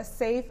provide a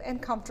safe and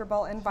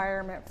comfortable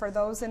environment for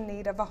those in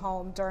need of a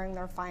home during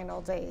their final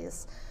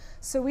days.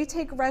 So we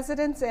take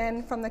residents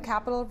in from the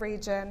Capital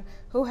Region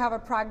who have a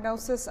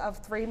prognosis of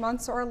 3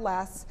 months or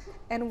less,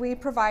 and we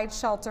provide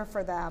shelter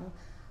for them.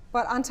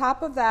 But on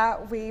top of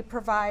that, we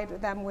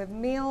provide them with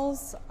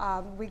meals,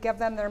 we give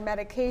them their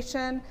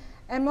medication,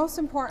 and most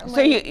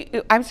importantly—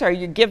 So I'm sorry,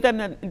 you give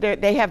them,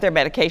 they have their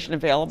medication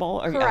available?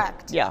 Or,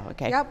 Correct. Yeah,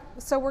 okay. Yep.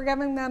 So we're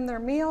giving them their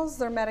meals,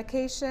 their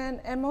medication,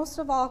 and most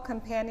of all,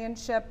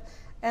 companionship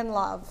and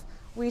love.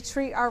 We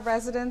treat our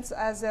residents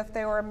as if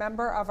they were a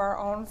member of our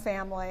own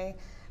family,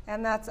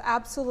 and that's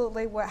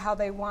absolutely how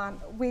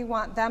we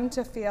want them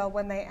to feel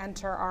when they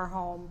enter our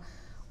home.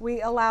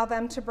 We allow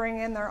them to bring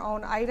in their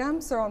own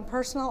items, their own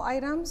personal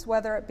items,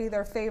 whether it be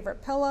their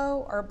favorite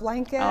pillow or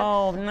blanket.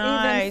 Oh,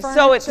 nice. Even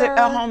So it's a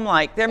furniture.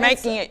 home-like. They're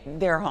It's- making it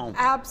their home.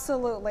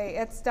 Absolutely.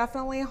 It's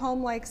definitely a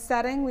home-like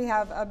setting. We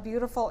have a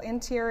beautiful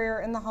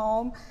interior in the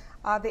home.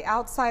 The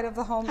outside of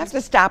the home I have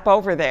to stop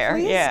over there.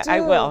 Please Yeah, do.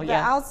 I will. The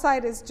Yeah.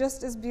 outside is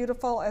just as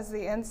beautiful as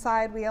the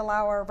inside. We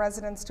allow our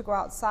residents to go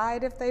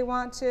outside if they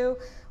want to.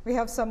 We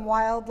have some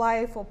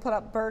wildlife. We'll put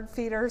up bird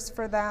feeders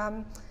for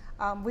them.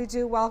 We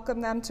do welcome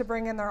them to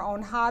bring in their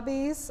own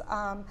hobbies.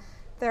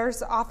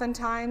 There's often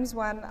times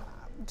when,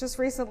 just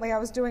recently I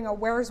was doing a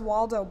Where's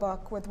Waldo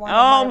book with one of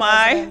Oh, my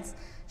my. residents.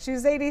 She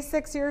was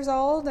 86 years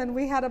old and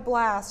we had a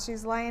blast.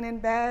 She's laying in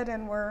bed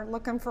and we're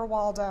looking for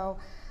Waldo.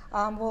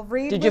 We'll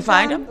read Did with you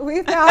find them. him?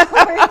 We found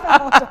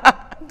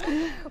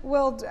him.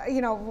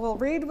 We'll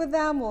read with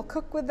them, we'll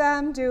cook with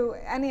them, do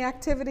any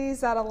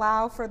activities that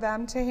allow for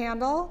them to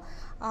handle,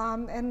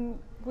 and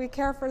we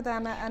care for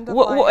them at end of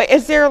life.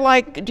 Is there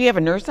do you have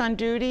a nurse on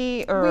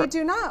duty? Or? We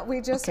do not.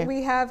 Okay.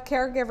 We have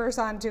caregivers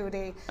on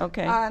duty.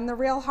 Okay. And the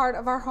real heart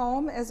of our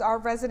home is our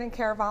resident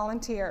care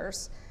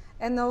volunteers.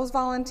 And those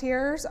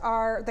volunteers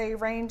they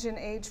range in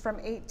age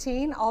from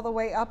 18 all the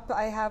way up.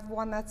 I have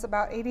one that's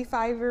about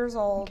 85 years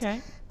old,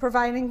 Okay.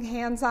 providing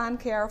hands-on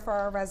care for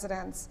our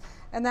residents.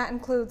 And that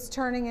includes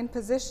turning and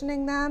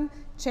positioning them,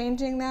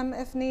 changing them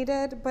if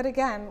needed, but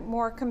again,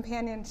 more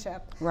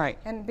companionship. Right.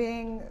 And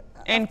being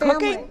And a family,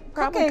 cooking?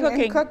 Probably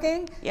cooking. and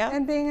cooking, Yeah.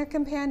 and being a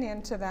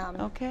companion to them.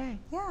 Okay.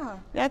 Yeah.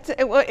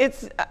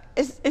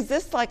 Is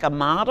this like a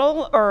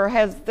model, or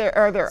are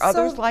there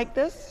others like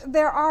this?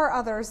 There are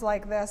others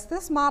like this.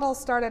 This model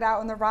started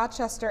out in the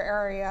Rochester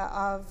area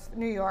of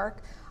New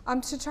York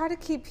to try to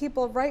keep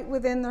people right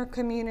within their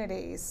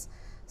communities.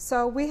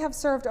 So we have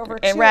served over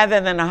And rather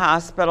than a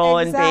hospital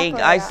and being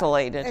Exactly,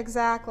 isolated.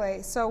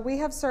 Exactly. So we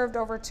have served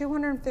over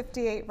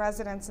 258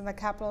 residents in the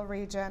Capital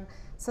Region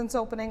since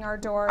opening our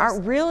doors. Are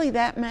really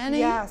that many?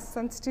 Yes,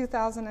 since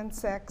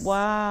 2006.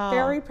 Wow.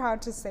 Very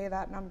proud to say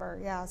that number,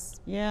 yes.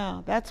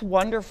 Yeah, that's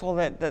wonderful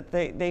that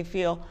they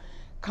feel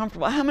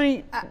comfortable. How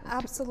many?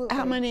 Absolutely.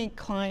 How many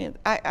clients?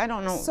 I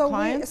don't know. So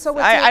clients? it's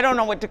I don't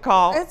know what to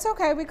call. It's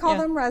okay. We call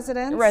Yeah. them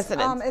residents.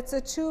 Residents. It's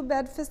a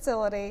 2-bed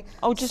facility.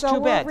 Oh, just so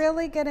 2 beds. we're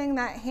really getting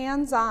that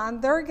hands-on.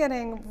 They're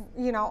getting,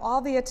 all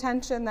the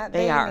attention that They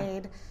they are.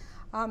 need.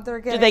 They're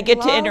Do getting they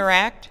get to love.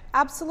 interact?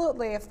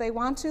 Absolutely. If they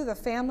want to, the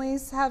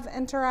families have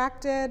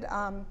interacted.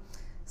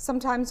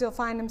 Sometimes you'll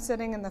find them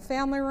sitting in the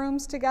family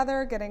rooms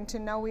together, getting to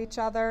know each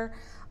other.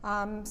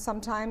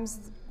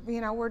 Sometimes,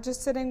 we're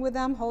just sitting with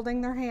them,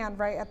 holding their hand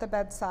right at the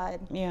bedside.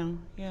 Yeah,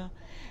 yeah.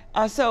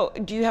 So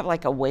do you have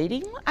like a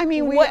waiting? I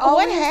mean, We what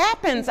always-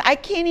 happens? I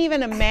can't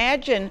even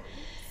imagine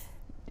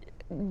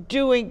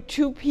doing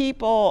 2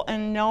 people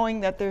and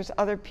knowing that there's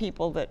other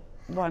people that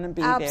want to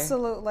be there.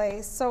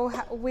 Absolutely. So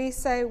we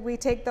say we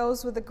take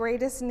those with the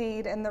greatest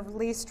need and the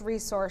least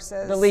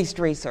resources. The least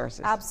resources.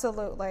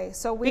 Absolutely.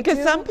 So we Because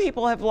do, some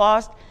people have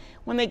lost,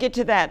 when they get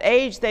to that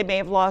age, they may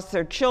have lost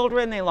their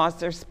children, they lost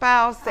their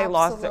spouse, they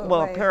lost their,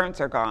 Absolutely. parents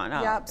are gone.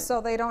 Yep.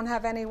 So they don't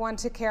have anyone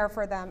to care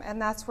for them,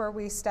 and that's where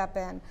we step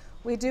in.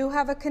 We do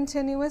have a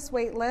continuous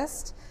wait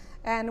list,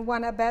 and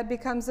when a bed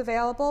becomes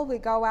available, we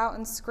go out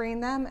and screen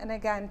them, and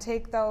again,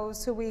 take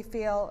those who we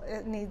feel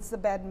it needs the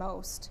bed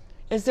most.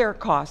 Is there a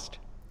cost?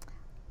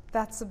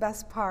 That's the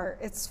best part.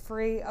 It's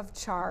free of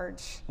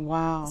charge.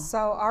 Wow. So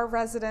our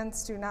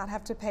residents do not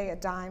have to pay a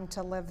dime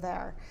to live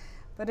there.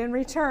 But in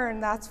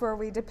return, that's where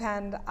we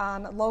depend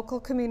on local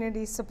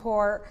community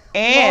support.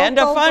 And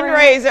a local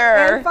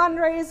fundraiser. And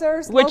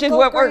fundraisers. Which is local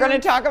what we're going to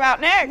grants. talk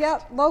about next.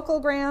 Yep, local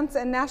grants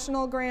and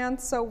national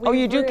grants. So we Oh,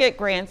 you do get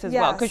grants as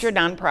well, because Yes. you're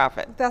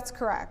nonprofit. That's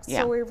correct.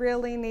 Yeah. So we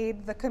really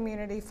need the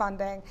community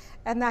funding.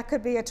 And that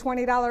could be a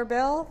 $20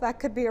 bill, that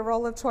could be a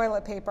roll of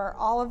toilet paper.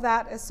 All of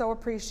that is so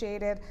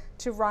appreciated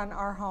to run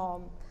our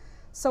home.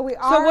 So we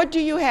are. So what do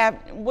you have,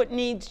 what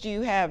needs do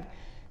you have,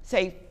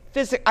 say,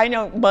 I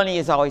know money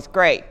is always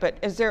great, but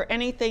is there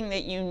anything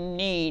that you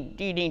need?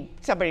 Do you need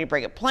somebody to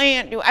bring a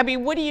plant? I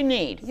mean, what do you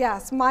need?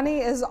 Yes, money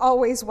is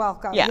always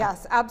welcome. Yeah.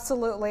 Yes,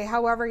 absolutely.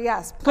 However,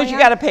 yes. Because you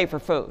got to pay for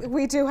food.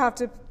 We do have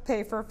to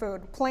pay for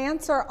food.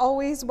 Plants are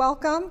always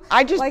welcome.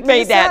 I just Like made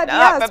you that said,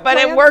 up, yes, but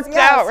it plants, worked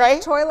yes. out,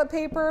 right? Toilet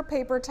paper,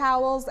 paper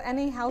towels,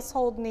 any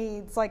household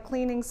needs like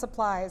cleaning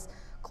supplies,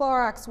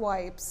 Clorox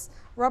wipes,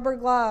 rubber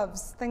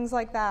gloves, things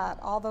like that,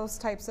 all those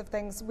types of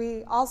things.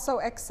 We also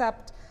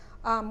accept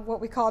what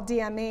we call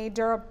DME,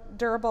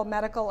 durable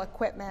medical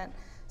equipment.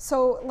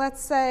 So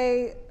let's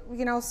say,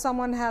 you know,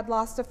 someone had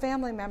lost a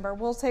family member,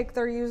 we'll take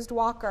their used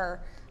walker.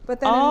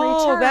 But then in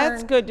return,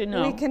 that's good to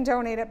know. we can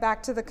donate it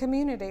back to the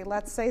community.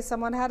 Let's say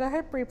someone had a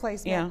hip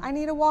replacement. Yeah. I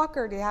need a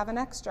walker. Do you have an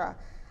extra?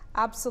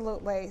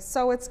 Absolutely.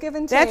 So it's give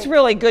and take. That's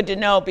really good to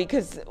know,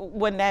 because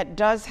when that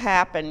does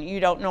happen,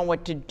 you don't know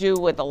what to do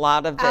with a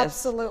lot of this.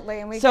 Absolutely.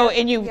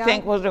 And you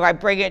think, well, do I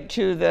bring it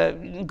to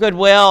the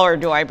Goodwill or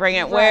do I bring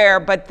it where?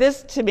 But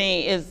this to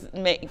me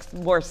makes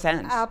more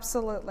sense.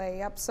 Absolutely.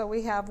 Yep. So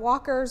we have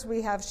walkers,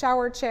 we have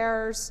shower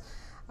chairs,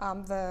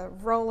 the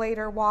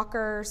rollator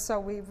walkers.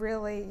 So we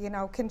really, you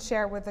know, can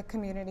share with the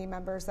community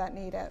members that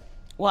need it.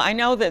 Well, I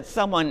know that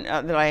someone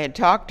that I had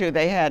talked to,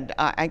 they had,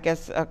 I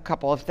guess, a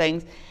couple of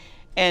things.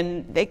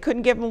 And they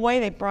couldn't give them away.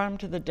 They brought them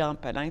to the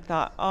dump, and I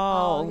thought,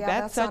 Yeah,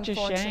 that's such a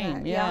unfortunate.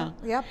 shame. Yeah.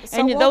 Yep. So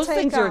And we'll those take,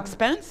 things are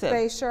expensive.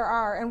 They sure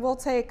are. And we'll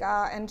take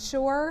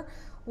Ensure,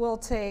 we'll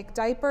take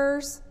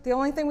diapers. The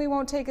only thing we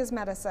won't take is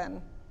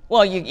medicine.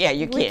 Well, you can't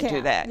do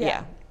can't, that. yeah.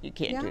 Yeah, you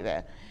can't Yeah. do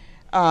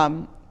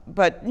that.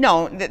 But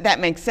no, that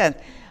makes sense.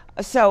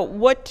 So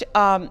what?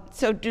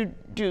 So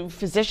do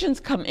physicians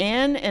come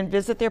in and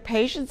visit their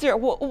patients? Or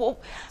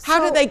how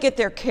do So- they get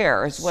their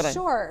care? Is what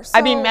Sure.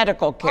 I mean, So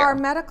medical care. Our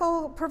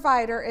medical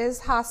provider is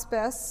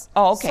hospice.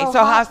 Oh, okay. So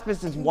ho-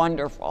 hospice is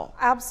wonderful.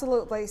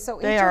 Absolutely. So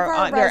They each of are.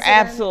 our They're residents,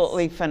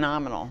 absolutely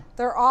phenomenal.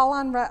 They're all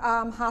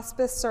on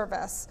hospice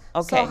service.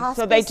 Okay,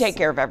 so they take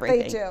care of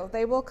everything. They do.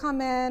 They will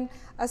come in,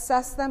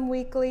 assess them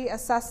weekly,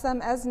 assess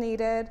them as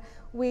needed.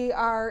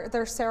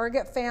 They're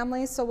surrogate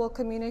families, so we'll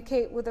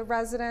communicate with the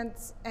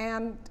residents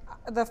and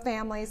the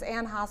families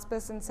and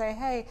hospice and say,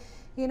 hey,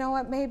 you know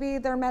what, maybe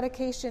their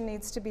medication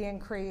needs to be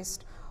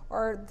increased,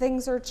 or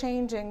things are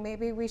changing.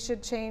 Maybe we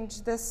should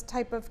change this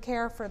type of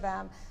care for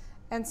them.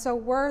 And so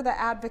we're the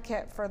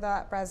advocate for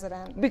that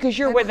resident. Because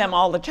you're And with them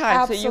all the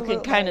time, so you can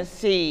Absolutely. kind of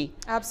see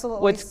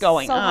Absolutely. what's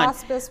going so on.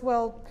 Hospice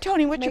will.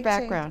 Tony, what's your make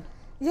change. background?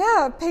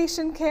 Yeah,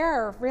 patient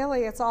care.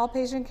 Really, it's all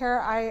patient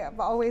care. I've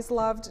always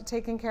loved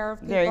taking care of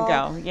people. There you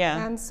go,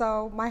 yeah. And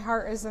so my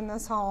heart is in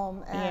this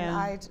home,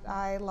 and Yeah.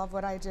 I love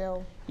what I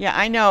do. Yeah,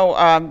 I know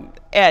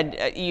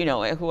Ed, you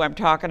know who I'm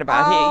talking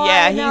about. Oh,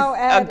 I know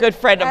He's a Ed. good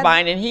friend of Ed-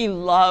 mine, and he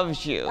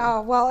loves you.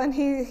 Oh, well, and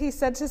he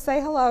said to say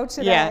hello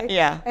today.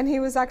 yeah. And he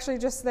was actually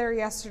just there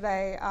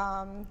yesterday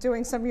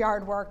doing some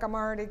yard work. I'm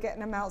already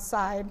getting him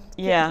outside.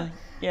 Yeah,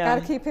 yeah.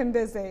 Got to keep him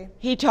busy.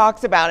 He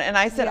talks about it, and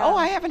I said, Yeah. "Oh,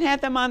 I haven't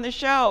had them on the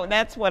show." And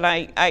that's when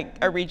I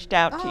reached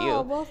out to you.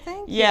 Oh, well,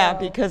 thank Yeah, you.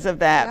 because of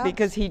that. Yep.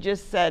 Because he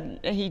just said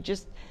he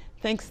just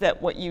thinks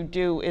that what you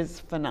do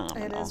is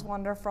phenomenal. It is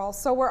wonderful.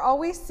 So we're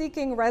always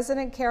seeking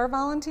resident care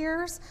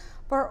volunteers,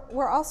 but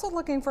we're also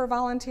looking for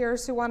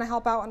volunteers who want to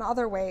help out in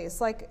other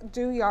ways, like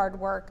do yard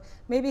work,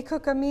 maybe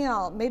cook a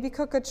meal, maybe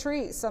cook a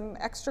treat, some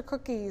extra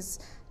cookies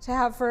to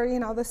have for,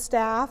 you know, the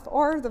staff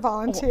or the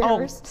volunteers.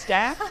 Oh,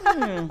 staff?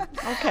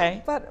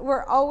 Okay. But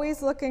we're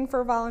always looking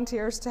for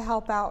volunteers to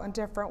help out in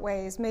different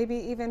ways, maybe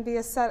even be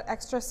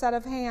extra set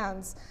of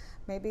hands.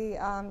 Maybe,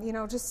 you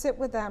know, just sit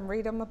with them,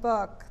 read them a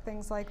book,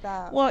 things like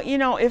that. Well, you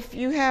know, if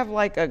you have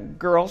like a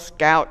Girl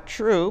Scout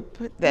troop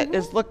that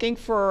is looking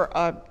for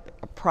a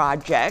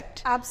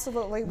project,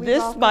 Absolutely. We this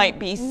welcome- might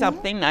be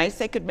something nice.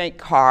 They could make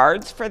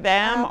cards for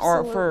them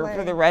or for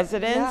Absolutely. the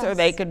residents, or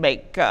they Yes. could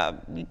make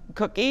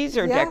cookies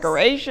or Yes.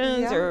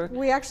 decorations Yeah. or.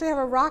 We actually have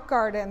a rock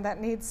garden that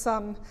needs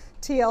some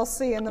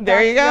TLC in the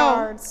There you go.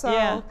 backyard. So,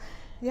 Yeah.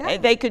 yeah.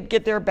 They could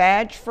get their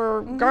badge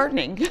for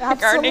gardening,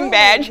 Absolutely. gardening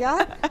badge.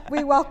 Yeah.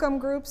 We welcome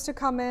groups to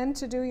come in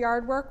to do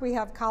yard work. We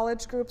have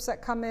college groups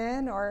that come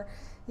in, or,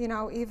 you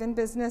know, even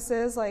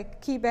businesses like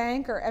Key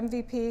Bank or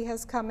MVP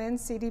has come in,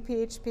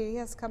 CDPHP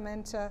has come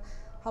in to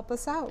help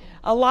us out.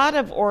 A lot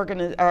of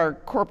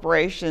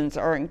corporations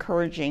are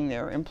encouraging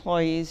their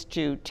employees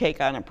to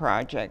take on a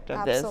project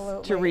of this, to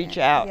Absolutely. reach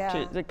out Yeah.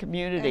 to the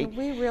community. And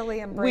we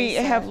really embrace We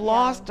it. have yeah.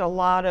 lost a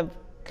lot of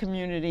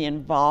community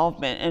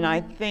involvement, and I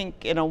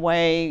think in a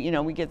way, you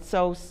know, we get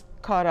so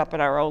caught up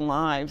in our own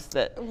lives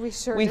that We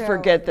sure we do.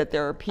 forget that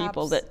there are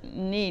people that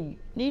need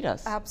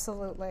us.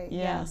 Absolutely,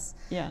 Yeah, yes.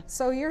 yeah.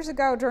 So years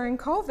ago during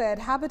COVID,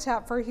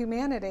 Habitat for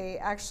Humanity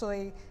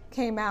actually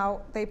came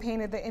out. They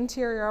painted the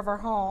interior of our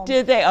home.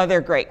 Did they? Oh,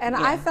 they're great. And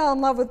yeah. I fell in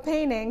love with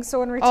painting,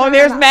 so in return... Oh,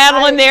 there's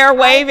Madeline there I-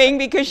 waving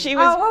because she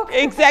was Oh,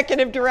 okay.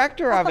 executive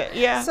director of it.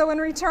 Yeah. So in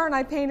return,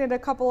 I painted a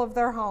couple of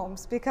their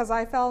homes because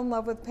I fell in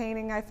love with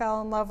painting. I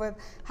fell in love with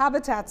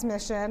Habitat's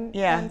mission.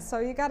 Yeah. And so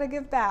you got to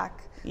give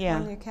back Yeah.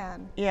 when you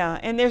can. Yeah,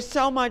 and there's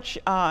so much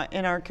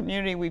in our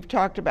community. We've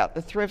talked about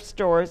the thrift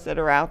stores that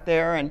are out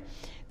there and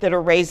that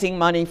are raising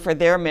money for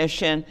their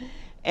mission.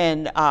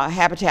 And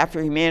Habitat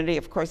for Humanity,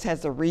 of course,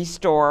 has a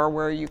restore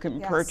where you can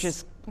Yes.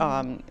 purchase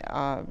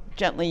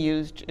gently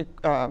used,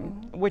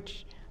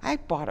 which I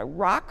bought a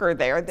rocker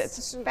there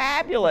that's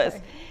fabulous.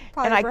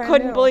 Probably And I brand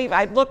couldn't new. believe,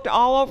 I looked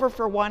all over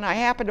for one. I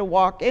happened to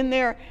walk in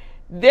there.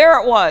 There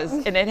it was,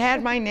 and it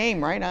had my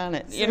name right on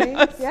it. You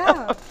know? See?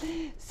 Yeah.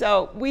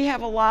 So we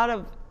have a lot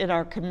of in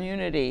our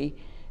community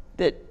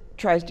that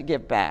tries to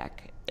give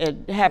back.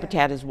 And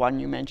Habitat is one,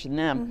 you mentioned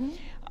them.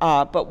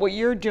 But what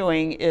you're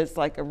doing is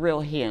like a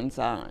real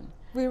hands-on.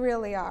 We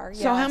really are,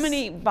 So how yes.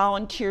 many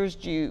volunteers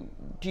do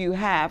you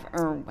have,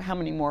 or how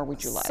many more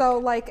would you like? So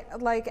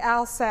like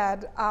Al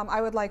said,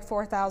 I would like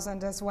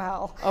 4,000 as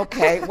well.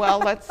 Okay, well,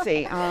 let's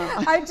see.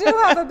 I do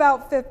have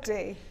about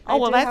 50. Oh,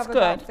 well, I do that's have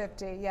about good.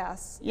 50,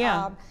 yes.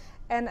 Yeah.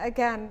 And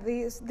again,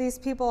 these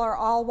people are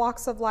all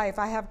walks of life.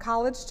 I have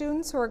college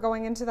students who are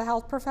going into the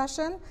health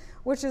profession,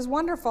 which is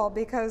wonderful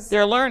because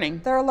They're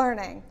learning. they're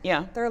learning.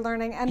 Yeah. They're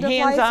learning end-of-life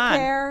Hands-on.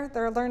 care.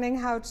 They're learning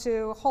how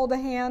to hold a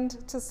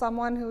hand to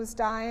someone who's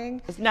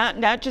dying. It's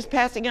not just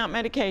passing out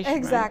medication. right?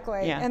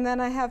 Exactly. Yeah. And then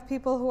I have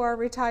people who are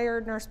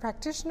retired nurse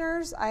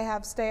practitioners. I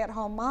have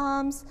stay-at-home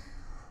moms.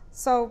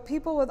 So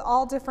people with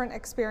all different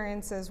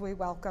experiences we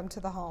welcome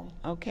to the home.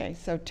 Okay,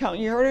 so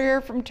Tony, you heard her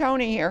here from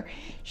Tony here.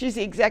 She's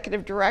the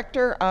executive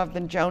director of the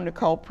Joan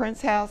Nicole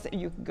Prince House.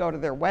 You can go to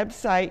their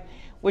website,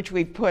 which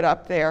we've put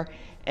up there.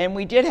 And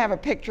we did have a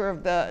picture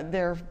of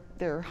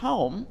their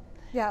home,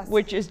 Yes.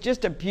 which is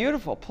just a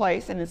beautiful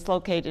place, and it's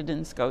located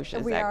in Scotia.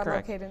 Is We that are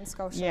correct? located in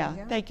Scotia. Yeah.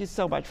 Thank you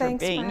so much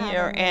Thanks for being for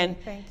here, having me.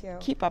 and Thank you.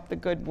 keep up the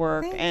good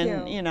work. Thank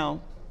and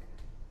you.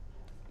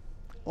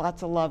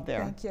 Lots of love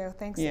there. Thank you.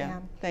 Thanks, Yeah,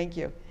 Ann. thank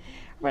you.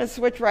 I'm going to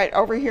switch right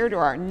over here to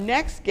our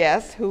next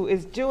guest, who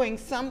is doing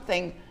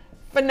something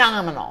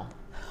phenomenal.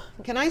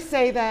 Can I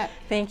say that?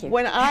 Thank you.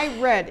 When I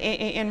read,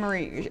 Anne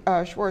Marie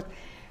Schwartz,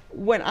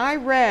 when I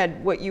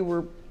read what you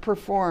were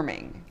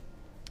performing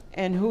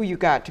and who you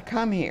got to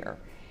come here,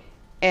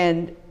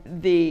 and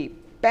the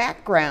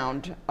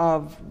background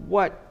of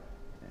what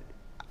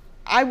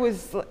I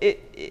was,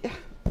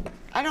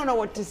 I don't know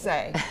what to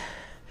say.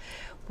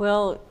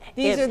 Well,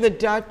 These are the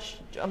Dutch,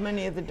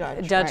 many of the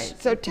Dutch, Dutch right?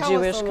 So tell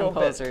Jewish us a little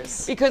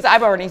composers. bit, because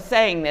I'm already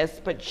saying this,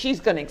 but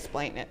she's going to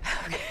explain it.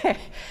 Okay.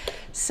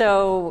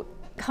 So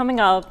coming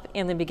up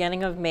in the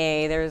beginning of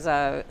May, there's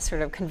a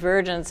sort of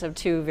convergence of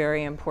two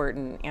very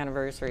important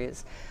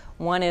anniversaries.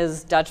 One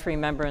is Dutch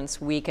Remembrance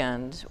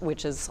Weekend,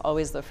 which is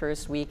always the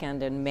first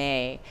weekend in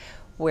May,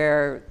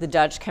 where the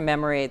Dutch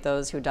commemorate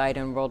those who died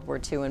in World War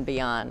II and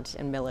beyond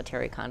in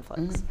military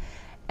conflicts.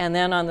 And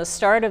then on the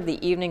start of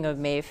the evening of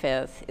May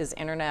 5th is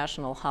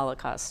International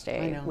Holocaust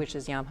Day, which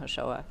is Yom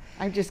HaShoah.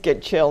 I just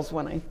get chills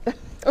when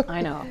I...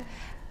 I know.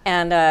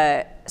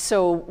 And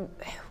so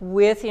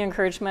with the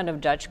encouragement of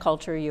Dutch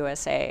Culture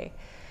USA,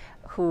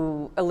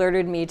 who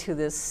alerted me to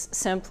this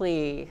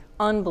simply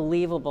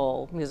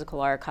unbelievable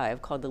musical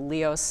archive called the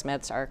Leo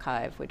Smits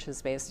Archive, which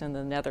is based in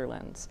the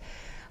Netherlands.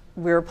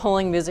 We're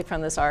pulling music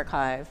from this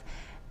archive.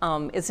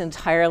 It's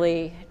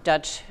entirely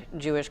Dutch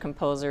Jewish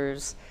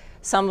composers.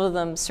 Some of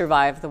them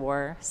survived the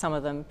war. Some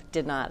of them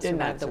did not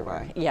survive the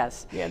war.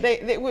 Yes. Yeah,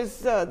 they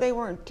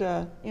weren't,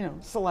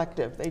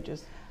 selective. They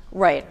just...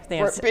 Right.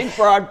 Big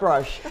broad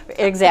brush.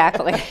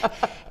 Exactly.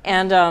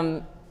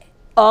 And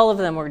all of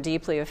them were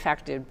deeply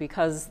affected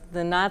because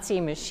the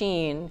Nazi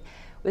machine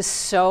was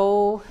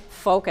so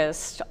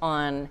focused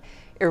on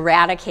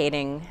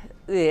eradicating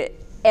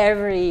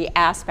every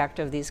aspect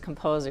of these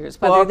composers,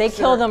 whether they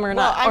killed them or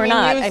not.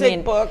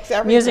 Music, books,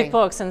 everything. Music,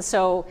 books, and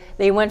so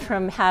they went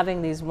from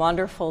having these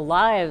wonderful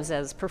lives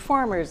as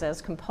performers, as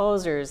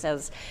composers,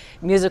 as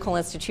musical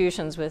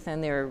institutions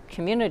within their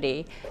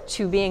community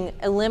to being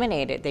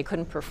eliminated. They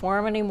couldn't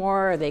perform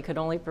anymore. They could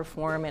only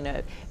perform in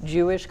a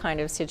Jewish kind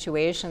of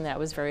situation that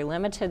was very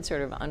limited,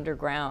 sort of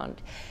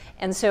underground.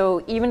 And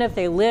so even if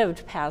they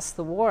lived past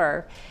the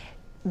war,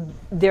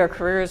 their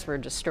careers were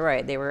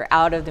destroyed. They were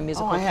out of the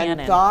musical canon. I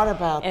hadn't thought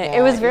about that.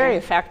 It was very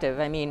effective.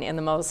 I mean, in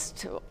the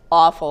most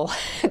awful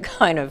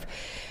kind of,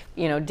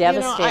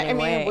 devastating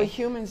way. What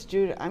humans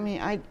do,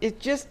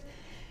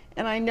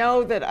 and I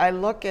know that I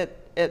look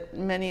at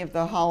many of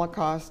the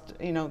Holocaust,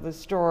 the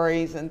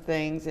stories and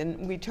things,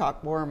 and we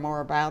talk more and more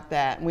about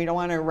that, and we don't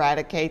want to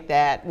eradicate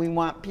that. We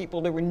want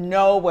people to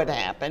know what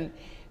happened,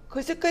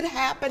 because it could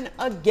happen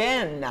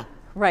again.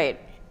 Right,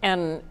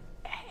 and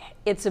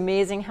it's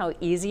amazing how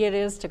easy it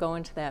is to go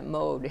into that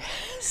mode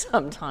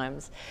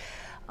sometimes.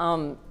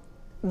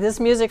 this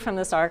music from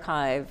this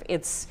archive,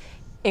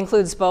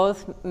 includes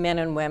both men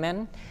and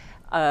women.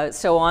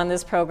 So on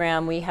this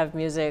program, we have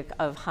music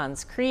of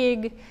Hans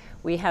Krieg,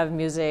 we have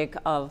music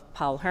of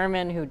Paul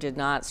Hermann, who did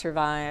not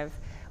survive.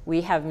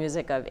 We have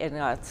music of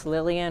Ignaz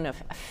Lillian, a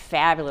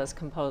fabulous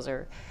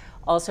composer.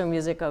 Also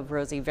music of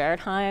Rosie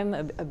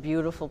Wertheim, a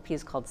beautiful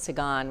piece called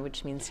Sigan,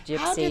 which means gypsy.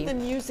 How did the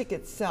music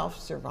itself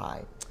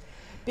survive?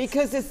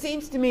 Because it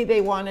seems to me they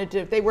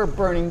were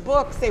burning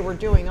books, they were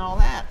doing all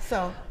that,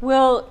 so.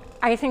 Well,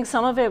 I think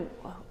some of it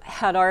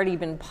had already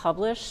been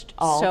published,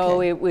 Oh, so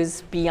okay. it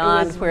was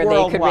beyond was where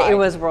they could, worldwide. it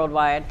was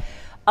worldwide.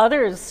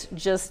 Others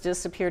just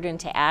disappeared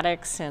into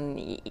attics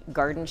and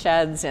garden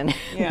sheds and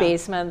Yeah.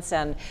 basements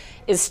and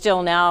is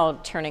still now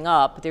turning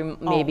up. There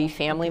may be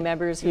family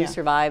members who Yeah.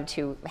 survived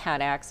who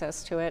had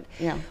access to it.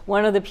 Yeah.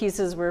 One of the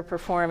pieces we're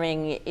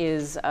performing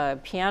is a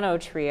piano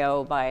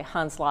trio by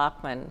Hans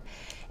Lachmann.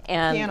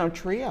 And Piano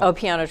trio? Oh,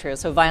 piano trio,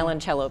 so violin,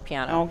 cello,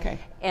 piano. Okay.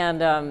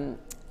 And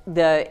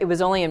it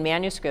was only in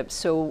manuscript,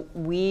 so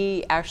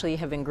we actually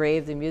have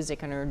engraved the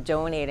music and are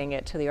donating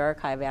it to the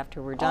archive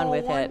after we're done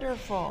with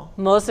wonderful.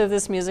 it. Most of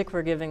this music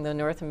we're giving the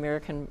North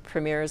American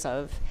premieres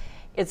of.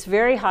 It's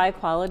very high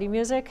quality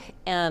music,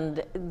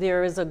 and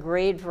there is a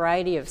great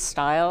variety of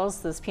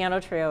styles. This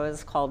piano trio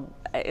is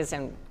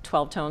in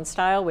 12-tone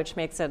style, which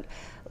makes it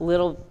a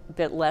little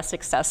bit less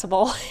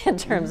accessible in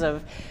terms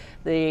of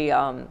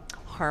the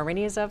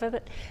harmonies of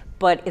it,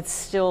 but it's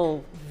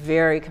still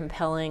very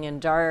compelling and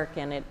dark,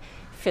 and it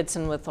fits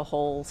in with the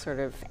whole sort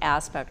of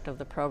aspect of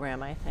the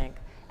program, I think.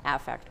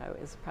 Affect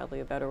is probably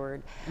a better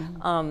word.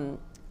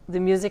 The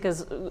music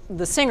is,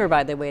 the singer,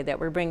 by the way, that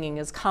we're bringing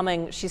is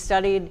coming, she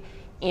studied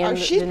in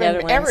She's the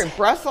been Netherlands.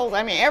 Brussels,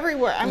 I mean,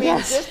 everywhere. I mean,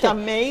 Yes. just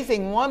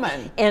amazing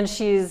woman. And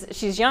she's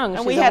young. And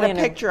she's we had a only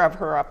in picture of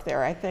her up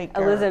there, I think.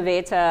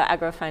 Elisaveta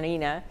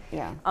Agrofanina.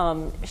 Yeah.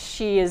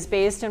 She is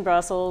based in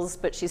Brussels,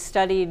 but she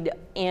studied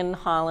in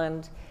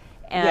Holland.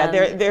 Yeah,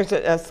 And there's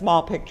a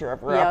small picture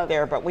of her Yeah. up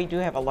there, but we do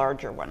have a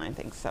larger one, I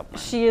think, somewhere.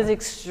 she is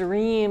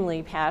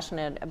extremely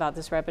passionate about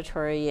this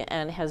repertory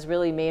and has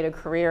really made a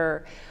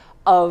career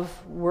of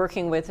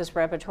working with this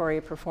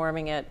repertory,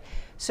 performing it.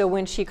 So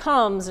when she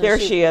comes, and There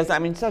she is. I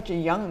mean, such a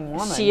young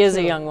woman. she is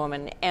a too. young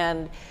woman,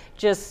 and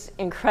just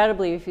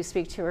incredibly, if you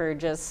speak to her,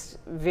 just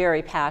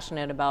very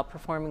passionate about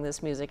performing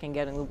this music and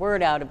getting the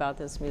word out about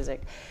this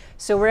music.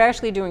 So we're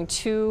actually doing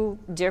two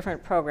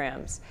different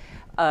programs.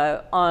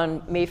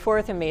 On May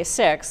 4th and May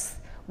 6th,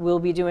 we'll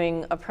be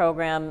doing a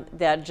program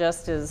that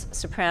just is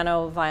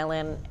soprano,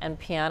 violin, and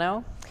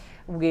piano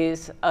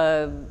with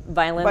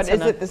violin. But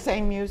is it the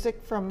same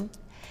music from?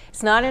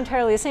 It's not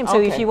entirely the same.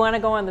 So if Okay. you want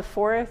to go on the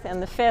 4th and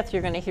the 5th,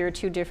 you're going to hear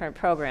two different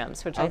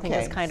programs, which I think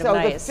is kind of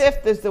nice. So the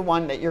 5th is the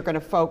one that you're going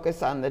to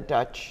focus on the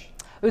Dutch.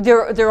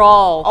 They're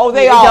all. Oh,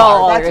 they they're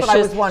all are. That's It's what I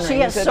was just- wondering. She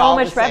has Is it so all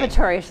much the same?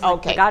 repertoire. She's like,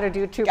 Okay. I got to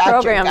do two Gotcha,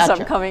 programs.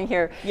 gotcha. I'm coming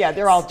here. Yeah,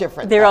 they're all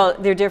different.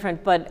 They're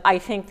different, but I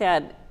think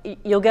that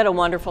you'll get a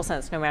wonderful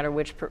sense no matter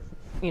which Which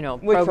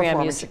program you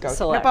performance you go to.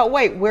 select. Now, but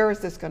wait, where is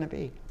this going to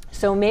be?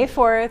 So May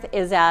 4th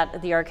is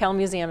at the Arkell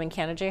Museum in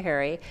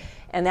Canajoharie,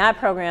 and that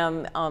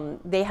program,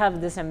 they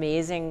have this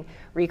amazing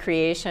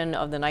recreation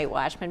of the Night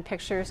Watchman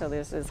picture, so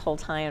there's this whole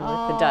tie-in with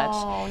the Dutch.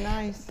 Oh,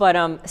 nice.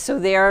 But so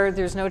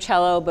there's no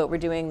cello, but we're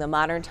doing the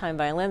Modern Time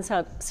Violin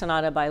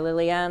Sonata by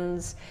Lily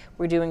Enns.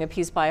 We're doing a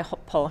piece by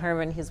Paul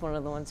Hermann. He's one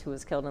of the ones who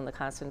was killed in the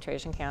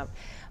concentration camp.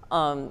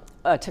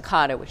 A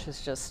toccata, which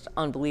is just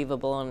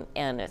unbelievable,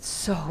 and it's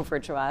so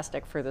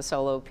virtuosic for the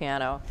solo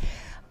piano.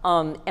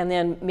 And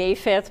then May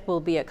 5th will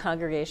be at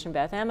Congregation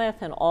Beth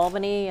Emeth in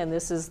Albany, and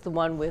this is the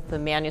one with the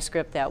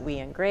manuscript that we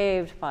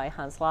engraved by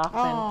Hans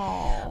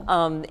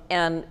Lachmann.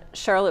 And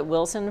Charlotte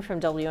Wilson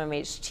from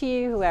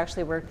WMHT, who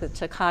actually worked with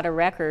Toccata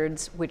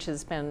Records, which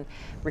has been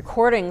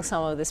recording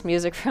some of this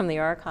music from the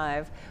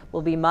archive,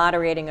 will be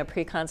moderating a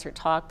pre-concert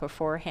talk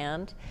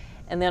beforehand.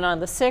 And then on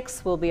the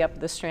 6th, we'll be up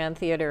at the Strand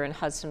Theater in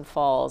Hudson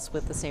Falls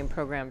with the same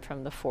program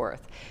from the 4th.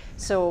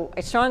 So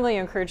I strongly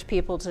encourage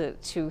people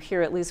to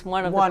hear at least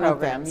one of the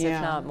programs, if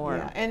not more.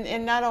 Yeah.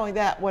 And not only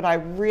that, what I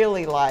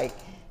really like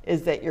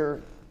is that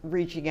you're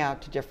reaching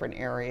out to different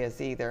areas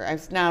either.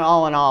 It's not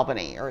all in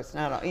Albany, or it's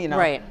not, you know.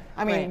 Right,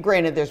 I mean, right.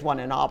 Granted, there's one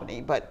in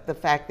Albany, but the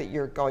fact that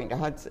you're going to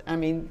Hudson, I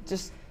mean,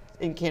 just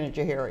in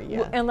Canajoharie,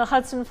 yeah. In the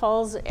Hudson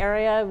Falls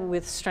area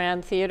with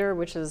Strand Theater,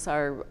 which is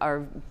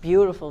our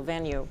beautiful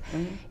venue,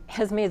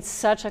 has made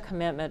such a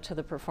commitment to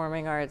the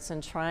performing arts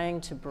and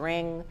trying to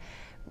bring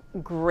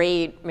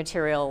great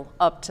material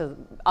up to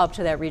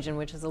that region,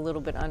 which is a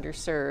little bit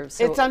underserved.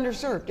 So It's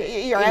underserved.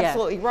 You're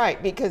absolutely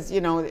right, because, you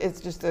know,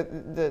 it's just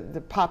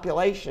the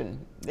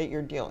population that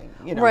you're dealing,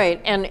 you know.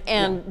 Right,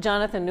 and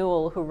Jonathan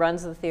Newell, who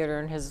runs the theater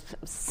and has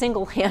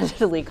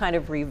single-handedly kind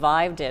of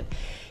revived it,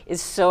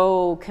 is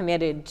so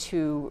committed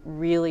to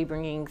really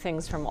bringing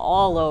things from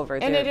all over.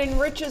 And it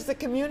enriches the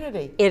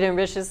community. It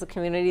enriches the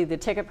community. The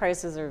ticket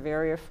prices are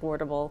very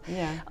affordable.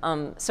 Yeah.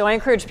 So I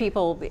encourage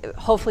people,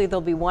 hopefully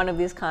there'll be one of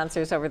these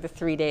concerts over the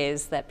 3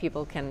 days that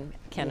people can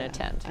can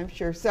attend. I'm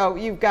sure. So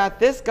you've got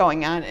this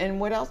going on, and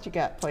what else you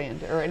got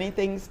planned, or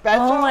anything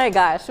special? Oh my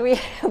gosh,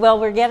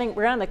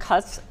 we're on the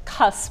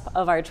cusp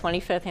of our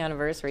 25th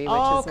anniversary, which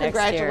is next year.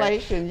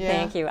 Congratulations! Yeah.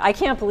 Thank you. I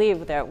can't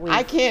believe that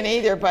I can't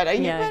either, but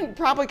you've been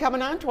probably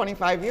coming on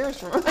 25 years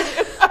from.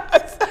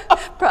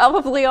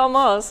 Probably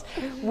almost.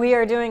 We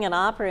are doing an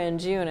opera in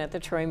June at the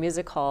Troy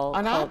Music Hall.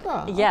 An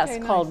opera? Yes, Okay,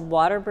 called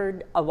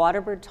nice. A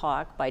Waterbird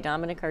Talk by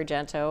Dominic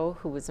Argento,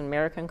 who was an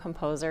American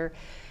composer.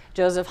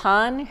 Joseph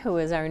Hahn, who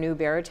is our new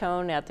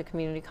baritone at the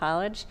community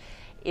college,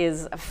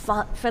 is a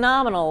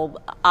phenomenal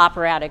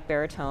operatic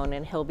baritone,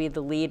 and he'll be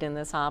the lead in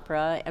this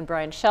opera. And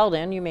Brian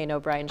Sheldon, you may know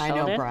Brian Sheldon.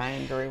 I know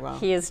Brian very well.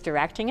 He is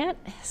directing it,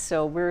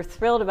 so we're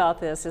thrilled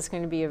about this. It's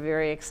going to be a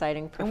very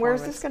exciting performance. And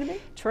where's this going to be?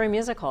 Troy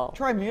Music Hall.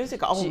 Troy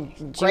Music Hall. Oh,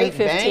 June great 15th.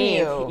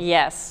 venue.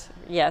 Yes,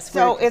 yes.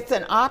 So it's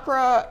an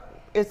opera.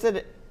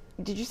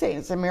 Did you say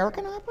it's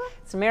American opera?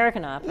 It's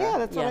American opera. Yeah,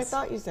 that's what I yes.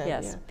 thought you said.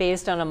 Yes, yeah.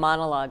 based on a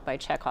monologue by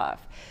Chekhov.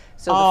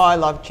 So I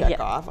love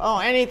Chekhov. Oh,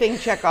 anything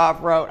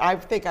Chekhov wrote. I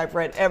think I've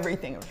read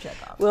everything of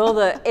Chekhov. Well,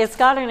 it's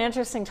got an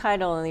interesting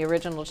title in the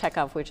original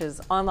Chekhov, which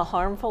is On the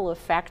Harmful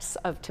Effects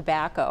of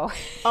Tobacco.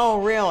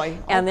 Oh, really?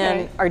 And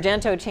Okay. then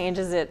Argento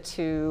changes it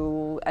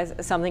to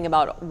something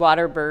about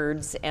water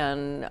birds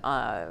and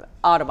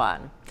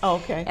Audubon. Oh,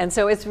 okay. And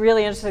so it's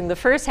really interesting. The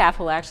first half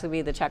will actually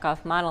be the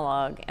Chekhov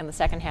monologue, and the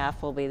second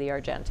half will be the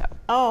Argento.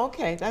 Oh,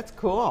 okay. That's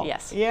cool.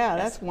 Yes. Yeah,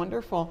 Yes. that's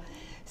wonderful.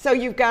 So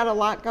you've got a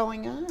lot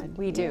going on.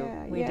 We do.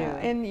 We do.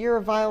 And you're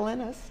a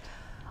violinist.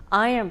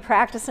 I am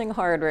practicing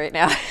hard right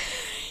now.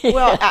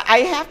 Well, I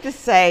have to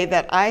say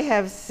that I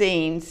have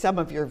seen some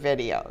of your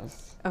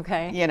videos.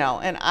 Okay. You know,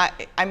 and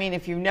I mean,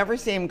 if you've never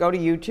seen them, go to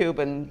YouTube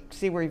and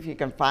see where if you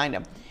can find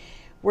them.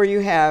 Where you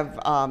have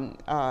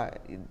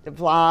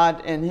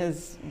Vlad and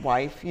his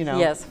wife, you know.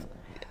 Yes.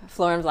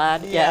 Flor and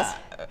Vlad, yes.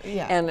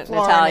 Yeah. And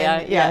Flor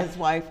Natalia, and, his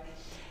wife.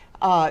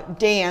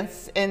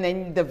 Dance, and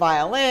then the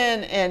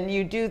violin, and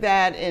you do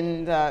that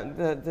in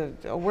the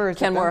where is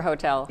Kenmore it?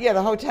 Hotel. Yeah,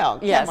 the hotel.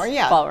 Yes, Kenmore,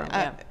 yeah. ballroom,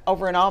 yeah.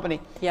 Over in Albany.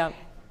 Yeah.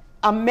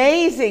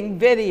 Amazing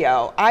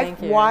video. I've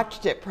Thank you.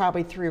 watched it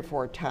probably 3 or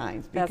 4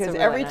 times That's a because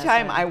really every nice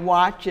time one. I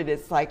watch it,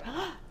 it's like,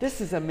 oh,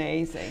 this is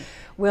amazing.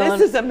 Well,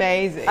 this is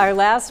amazing. Our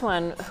last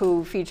one,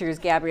 who features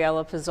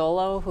Gabriella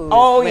Pizzolo, who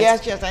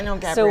yes, I know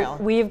Gabriella.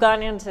 So we've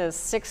gone into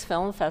 6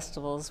 film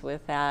festivals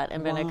with that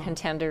and been a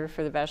contender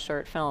for the best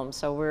short film.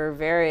 So we're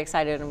very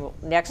excited. And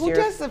next Who year,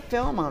 does the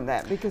film on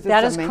that? Because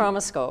that it's is amazing.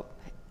 Chromascope.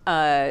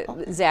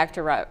 Zach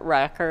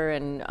DeRucker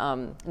and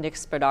Nick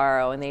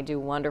Spadaro, and they do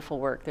wonderful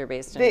work. They're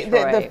based in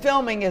Troy. The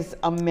filming is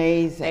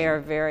amazing. They are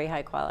very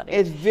high quality.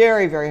 It's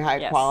very, very high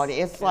Yes. quality.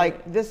 It's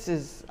like, this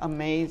is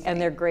amazing. And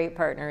they're great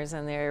partners,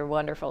 and they're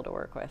wonderful to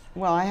work with.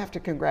 Well, I have to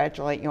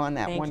congratulate you on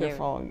that Thank you.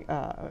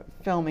 wonderful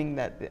filming.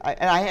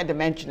 And I had to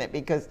mention it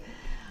because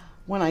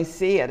when I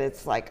see it,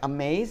 it's like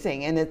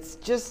amazing. And it's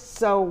just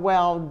so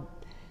well,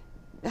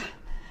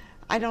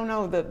 I don't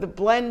know, the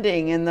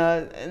blending and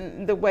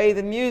the way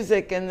the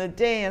music and the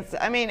dance,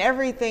 I mean,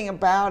 everything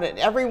about it,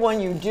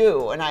 everyone you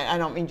do, and I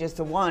don't mean just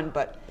the one,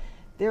 but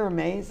they're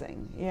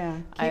amazing. Yeah,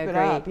 keep I it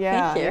agree. up.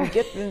 Yeah, Thank you. and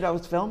get into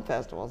those film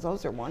festivals.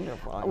 Those are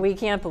wonderful. We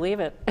can't believe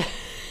it.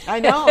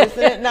 I know,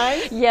 isn't it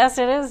nice? Yes,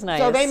 it is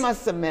nice. So they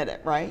must submit it,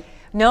 right?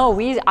 No,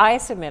 I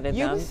submitted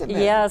You them.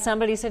 submitted? Yeah,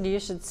 somebody said you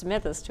should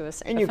submit this to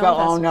us. And you go,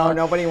 oh no,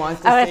 nobody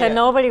wants to I see thought it.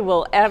 nobody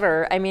will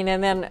ever. I mean,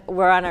 and then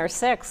we're on our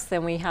 6th,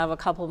 then we have a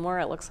couple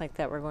more. It looks like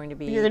that we're going to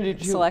be You're gonna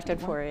do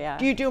selected for. Yeah.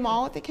 Do you do them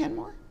all at the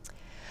Kenmore?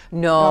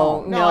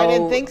 No, No, I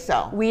didn't think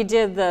so. We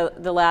did the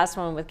last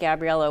one with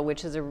Gabriella,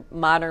 which is a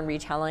modern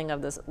retelling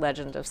of the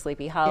legend of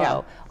Sleepy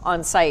Hollow,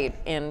 on site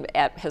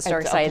at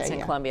historic sites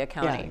in Columbia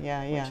County.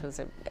 Yeah. Which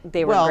was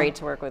they were great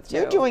to work with too.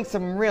 You're doing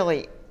some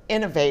really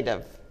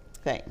innovative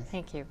things.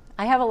 Thank you.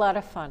 I have a lot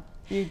of fun.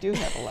 You do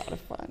have a lot of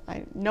fun.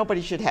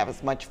 Nobody should have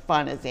as much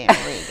fun as Anne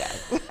Marie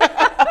does.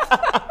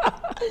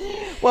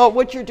 Well,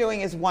 what you're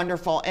doing is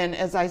wonderful, and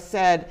as I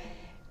said,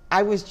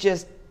 I was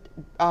just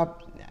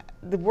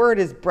the word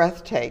is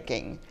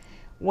breathtaking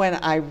when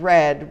I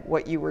read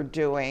what you were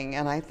doing,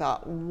 and I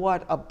thought,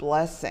 what a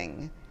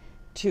blessing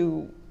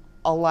to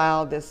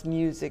allow this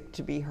music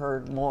to be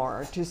heard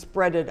more, to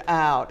spread it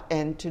out,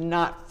 and to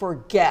not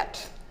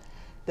forget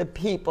the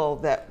people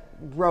that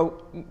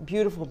wrote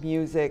beautiful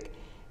music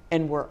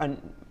and were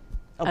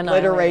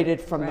obliterated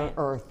from the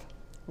earth.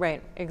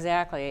 Right,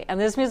 exactly. And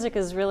this music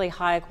is really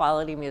high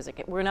quality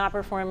music. We're not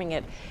performing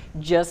it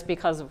just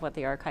because of what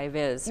the archive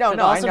is. No, but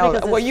no, I also know.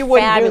 because Well, it's you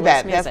wouldn't do fabulous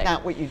that. music. That's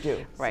not what you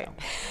do. Right. So.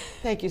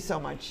 Thank you so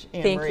much,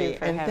 Anne Thank Marie. you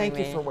for and having thank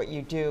you me. for what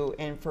you do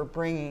and for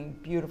bringing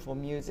beautiful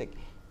music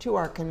to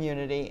our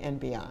community and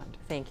beyond.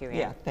 Thank you, Anne.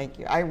 Yeah, thank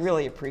you. I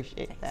really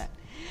appreciate that.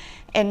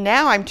 And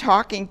now I'm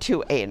talking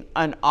to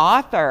an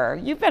author.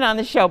 You've been on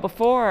the show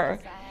before.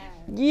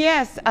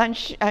 Yes,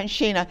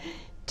 Sheena.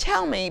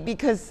 Tell me,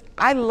 because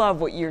I love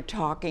what you're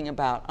talking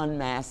about,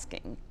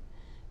 unmasking.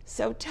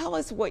 So tell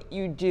us what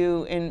you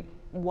do and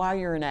why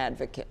you're an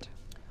advocate.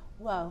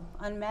 Well,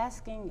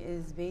 unmasking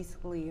is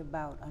basically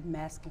about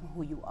unmasking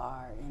who you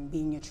are and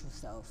being your true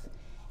self.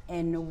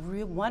 And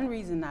one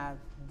reason I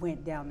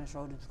went down this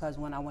road is because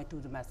when I went through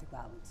domestic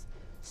violence.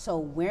 So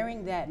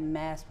wearing that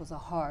mask was a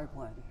hard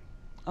one.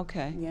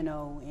 Okay. You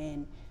know,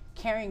 and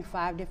carrying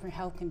 5 different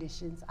health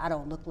conditions, I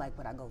don't look like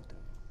what I go through.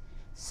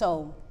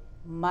 So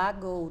my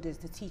goal is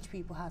to teach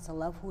people how to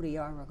love who they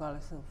are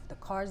regardless of the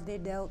cards they're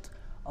dealt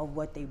or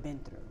what they've been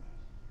through.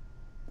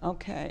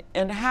 Okay.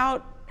 And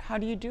how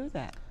do you do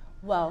that?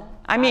 Well,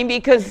 I mean,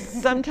 because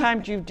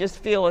sometimes you just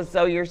feel as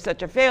though you're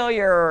such a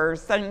failure or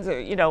things,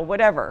 you know,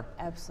 whatever.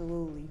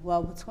 Absolutely.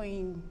 Well,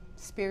 between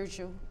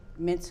spiritual,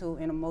 mental,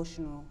 and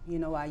emotional, you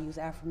know, I use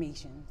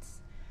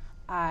affirmations.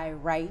 I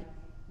write,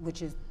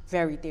 which is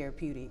very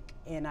therapeutic,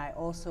 and I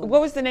also... What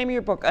was the name of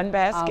your book,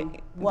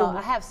 Unmasking? Well,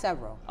 I have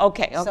several.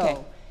 Okay.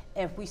 So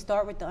if we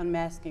start with the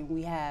Unmasking,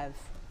 we have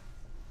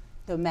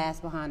The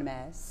Mask Behind the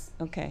Mask,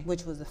 Okay.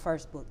 which was the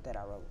first book that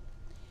I wrote.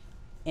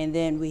 And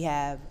then we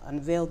have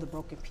Unveil the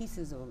Broken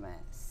Pieces of a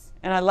Mask.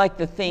 And I like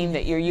the theme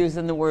that you're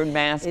using the word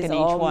mask It's in each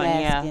all one.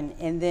 masking.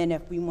 And then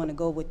if we want to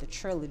go with the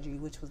trilogy,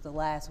 which was the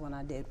last one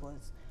I did,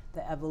 was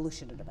The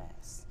Evolution of the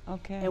Mask.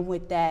 Okay. And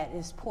with that,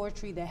 it's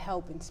poetry that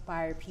help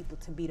inspire people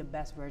to be the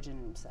best version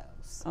of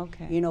themselves.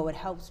 Okay. You know, it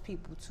helps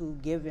people to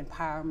give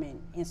empowerment,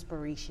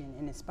 inspiration,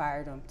 and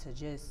inspire them to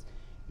just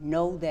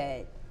know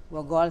that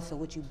regardless of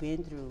what you've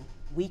been through,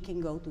 we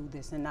can go through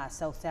this and not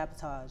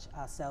self-sabotage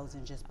ourselves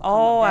and just become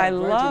Oh, a I better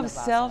version love of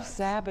ourselves.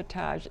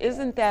 self-sabotage.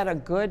 Isn't that a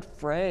good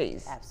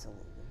phrase?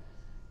 Absolutely.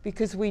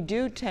 Because we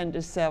do tend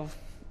to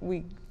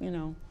you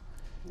know,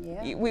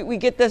 Yeah. we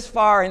get this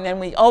far and then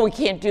we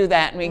can't do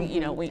that. And we, you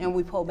know, And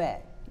we pull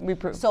back.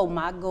 So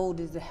my goal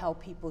is to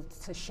help people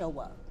to show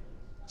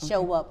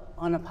up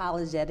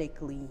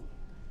unapologetically,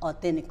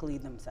 authentically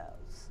themselves.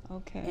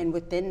 Okay. And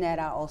within that,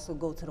 I also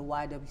go to the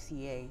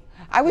YWCA.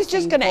 I was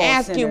just going to St. Paul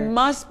ask, you Center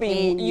must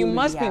be and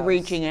Unity House.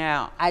 reaching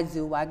out. I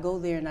do. I go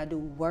there and I do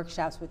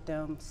workshops with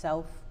them,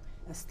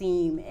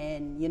 self-esteem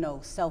and, you know,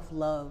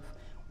 self-love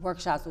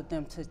workshops with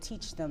them to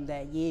teach them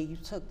that, yeah, you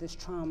took this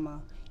trauma,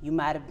 you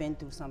might have been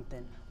through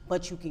something,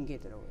 but you can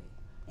get through it.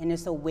 And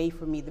it's a way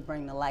for me to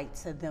bring the light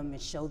to them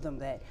and show them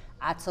that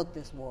I took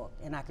this walk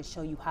and I can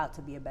show you how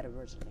to be a better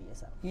version of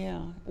yourself.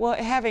 Yeah. Well,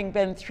 having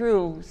been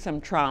through some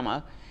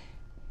trauma,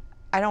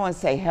 I don't want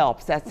to say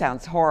helps, that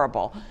sounds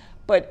horrible,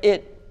 but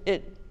it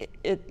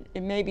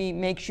maybe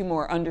makes you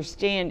more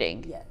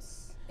understanding.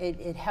 Yes.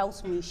 It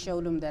helps me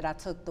show them that I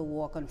took the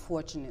walk,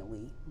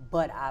 unfortunately,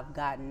 but I've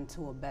gotten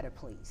to a better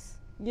place.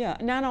 Yeah,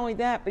 not only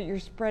that, but you're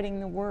spreading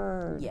the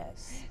word.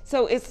 Yes.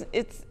 So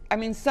I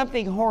mean,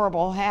 something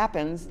horrible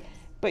happens,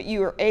 but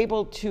you are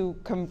able to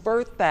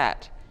convert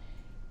that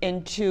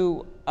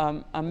into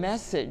a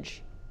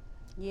message.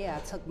 Yeah,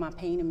 I took my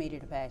pain and made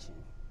it a passion.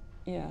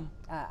 Yeah.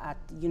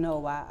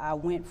 I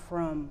went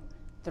from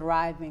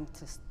surviving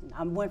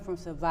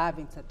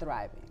to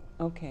thriving.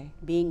 Okay.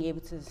 Being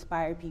able to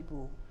inspire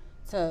people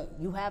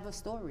you have a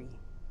story.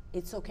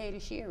 It's okay to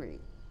share it.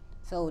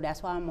 So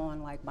that's why I'm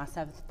on like my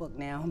 7th book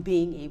now,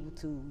 being able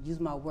to use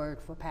my word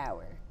for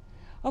power.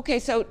 Okay,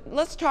 so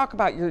let's talk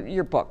about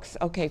your books.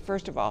 Okay,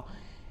 first of all,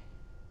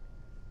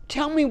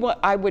 tell me what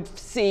I would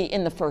see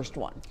in the first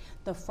one.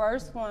 The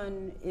first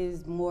one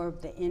is more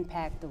of the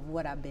impact of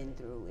what I've been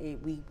through.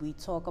 We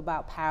talk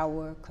about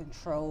power,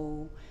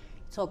 control,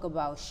 talk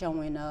about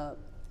showing up,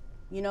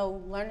 you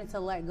know, learning to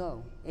let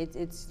go.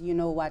 It's you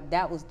know what,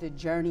 that was the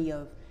journey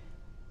of,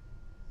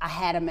 I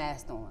had a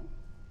mask on.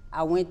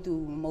 I went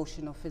through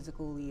emotional,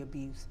 physically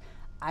abuse.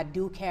 I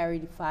do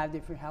carry 5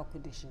 different health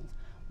conditions,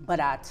 but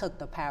I took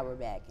the power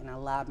back and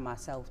allowed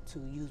myself to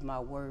use my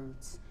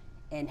words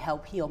and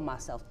help heal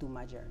myself through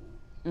my journey.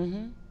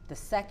 Mm-hmm. The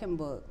second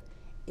book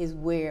is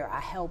where I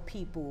help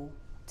people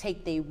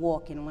take their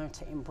walk and learn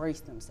to embrace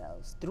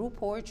themselves through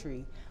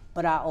poetry,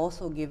 but I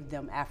also give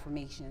them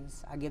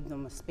affirmations. I give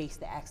them a space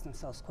to ask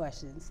themselves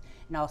questions,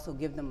 and I also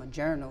give them a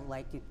journal,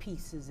 like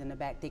pieces in the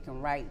back they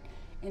can write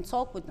and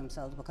talk with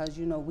themselves, because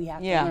you know we have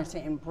to learn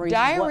to embrace.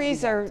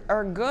 Diaries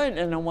are good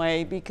in a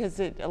way because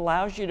it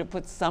allows you to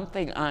put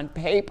something on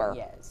paper.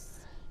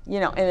 Yes. You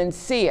know, and then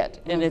see it,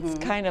 and it's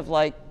kind of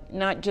like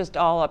not just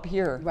all up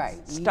here,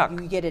 right? Stuck.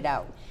 You get it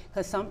out,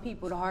 because some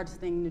people the hardest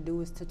thing to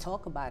do is to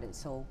talk about it,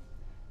 so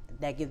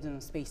that gives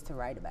them space to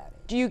write about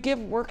it. Do you give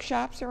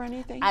workshops or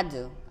anything? I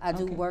do. I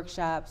do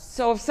workshops.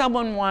 So if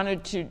someone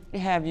wanted to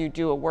have you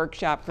do a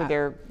workshop for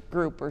their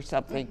group or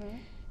something,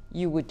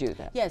 you would do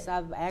that? Yes,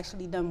 I've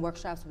actually done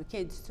workshops with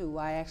kids too.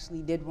 I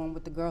actually did one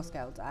with the Girl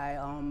Scouts.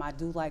 I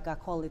do, like, I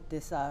call it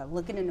this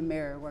looking in the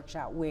mirror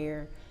workshop,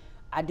 where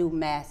I do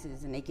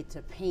masses and they get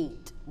to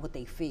paint what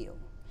they feel.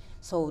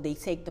 So they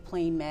take the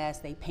plain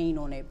mask, they paint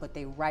on it, but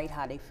they write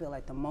how they feel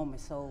at the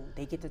moment. So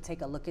they get to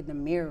take a look in the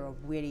mirror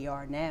of where they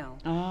are now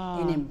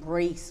and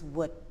embrace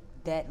what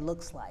that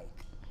looks like.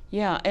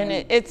 Yeah, and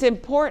it's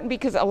important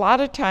because a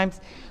lot of times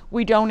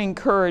we don't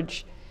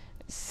encourage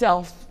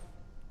self,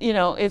 you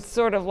know, it's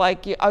sort of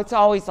like, it's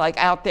always like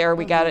out there,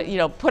 we got to, you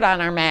know, put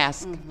on our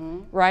mask,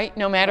 right?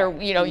 No matter,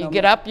 you know, you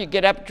get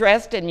up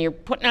dressed and you're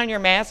putting on your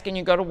mask and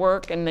you go to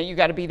work and then you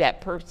got to be that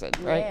person,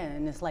 right? Yeah,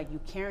 and it's like you're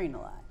carrying a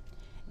lot.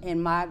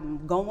 in my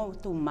going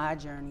through my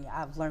journey,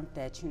 I've learned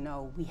that, you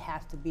know, we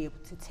have to be able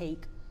to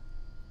take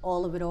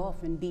all of it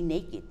off and be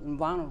naked and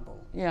vulnerable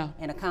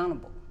and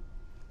accountable.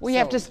 We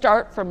have to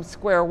start from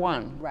square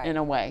one, Right. in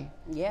a way.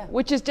 Yeah.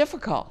 Which is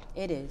difficult.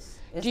 It is.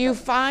 It's Do you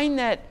tough. find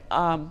that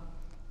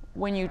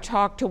when you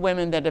talk to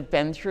women that have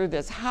been through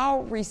this,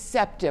 how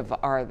receptive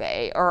are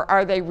they? Or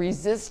are they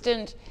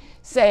resistant,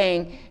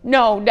 saying,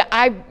 no,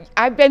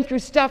 I've been through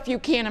stuff you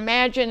can't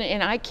imagine,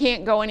 and I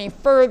can't go any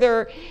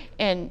further?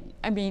 And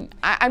I mean,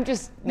 I'm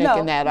just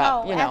making that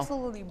up, you know.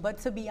 Absolutely. But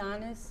to be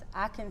honest,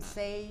 I can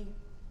say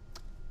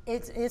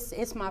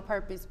it's my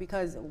purpose,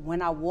 because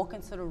when I walk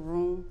into the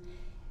room,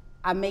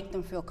 I make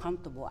them feel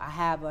comfortable. I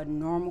have a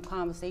normal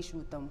conversation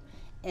with them.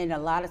 And a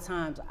lot of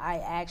times I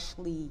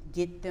actually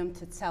get them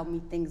to tell me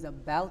things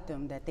about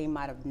them that they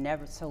might have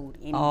never told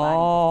anybody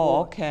before.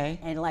 Okay.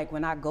 And like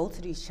when I go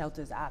to these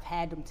shelters, I've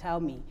had them tell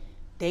me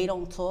they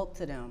don't talk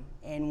to them.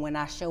 And when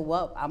I show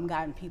up, I'm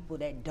gotten people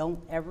that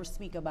don't ever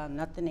speak about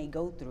nothing they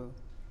go through.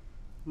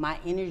 My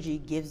energy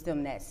gives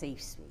them that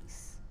safe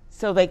space.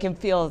 So they can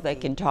feel they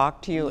can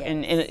talk to you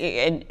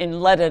Yes.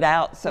 and let it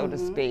out, so to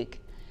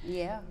speak.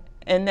 Yeah.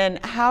 And then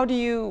how do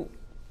you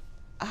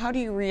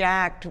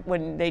react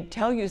when they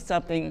tell you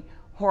something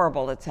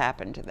horrible that's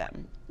happened to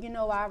them? You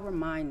know, I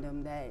remind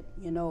them that,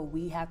 you know,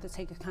 we have to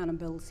take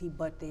accountability,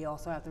 but they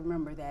also have to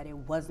remember that it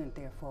wasn't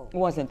their fault. It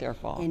wasn't their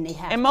fault. And they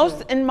have and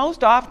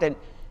most often,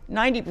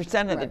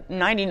 90% of Right.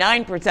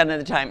 99% of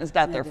the time, it's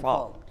not their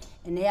fault.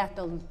 And they have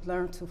to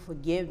learn to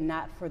forgive,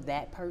 not for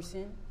that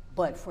person,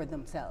 but for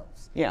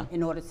themselves. Yeah.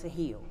 In order to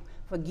heal.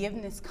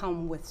 Forgiveness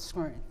comes with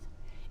strength.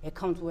 It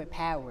comes with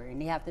power,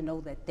 and they have to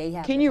know that they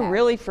have Can the you power.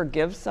 really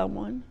forgive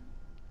someone?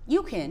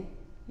 You can.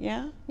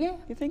 Yeah? Yeah.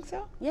 You think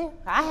so? Yeah,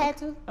 I had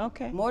to.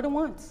 Okay. More than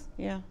once.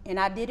 Yeah. And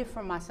I did it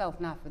for myself,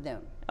 not for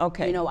them.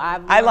 Okay. You know, I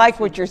learned like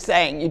to- what you're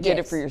saying. You did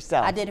it for Yes,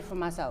 yourself. I did it for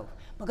myself.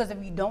 Because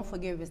if you don't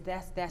forgive us,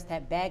 that's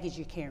that baggage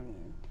you're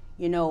carrying.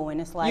 You know, and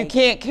it's like You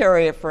can't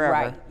carry it forever.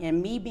 Right.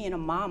 And me being a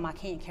mom, I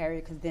can't carry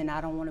it because then I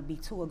don't want to be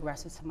too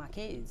aggressive to my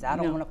kids. I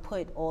don't No. want to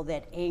put all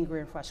that anger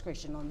and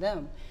frustration on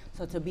them.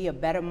 So to be a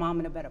better mom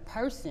and a better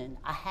person,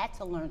 I had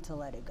to learn to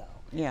let it go.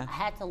 Yeah. I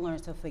had to learn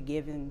to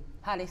forgive and,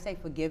 how they say,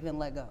 forgive and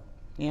let go.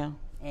 Yeah.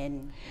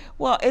 And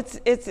Well, it's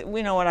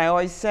you know what I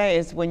always say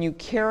is when you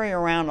carry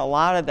around a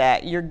lot of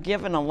that, you're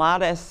giving a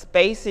lot of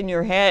space in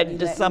your head You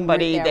to let 'em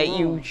somebody rent that that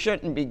you room.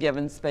 shouldn't be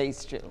giving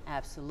space to.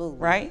 absolutely.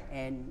 Right?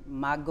 And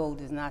my goal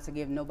is not to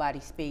give nobody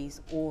space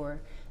or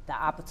the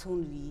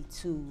opportunity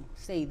to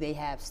say they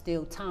have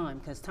still time,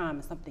 because time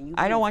is something you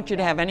I don't can't want you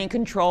to forget. have any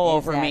control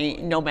over me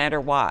Exactly. no matter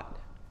what.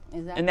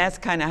 Exactly. And that's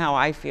kind of how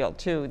I feel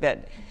too,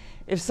 that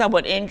if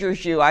someone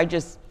injures you, I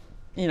just,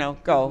 you know,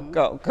 go.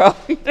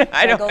 I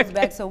That don't. goes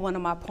back to one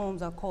of my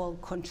poems I call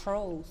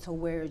Control, to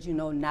where, you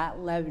know, not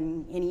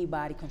letting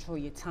anybody control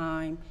your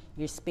time,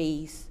 your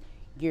space,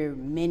 your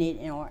minute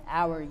or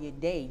hour of your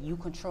day. You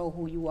control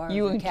who you are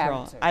You as a control.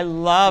 character. I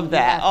love And you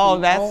that. have to Oh,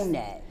 that's. own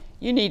that.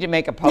 You need to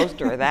make a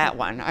poster of that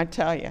one. I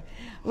tell you.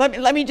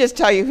 Let me just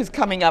tell you who's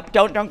coming up.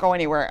 Don't go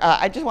anywhere.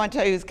 I just want to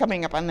tell you who's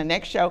coming up on the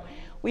next show.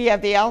 We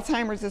have the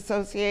Alzheimer's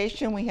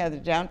Association. We have the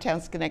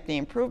Downtown Schenectady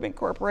Improvement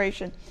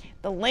Corporation.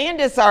 The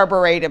Landis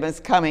Arboretum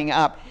is coming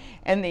up,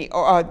 and the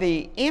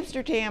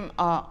Amsterdam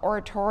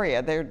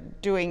Oratoria. They're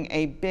doing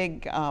a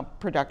big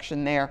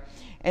production there,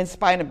 and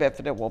Spina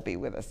Bifida will be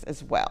with us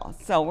as well.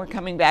 So we're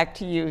coming back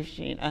to you,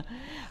 Sheena.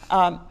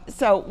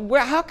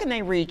 How can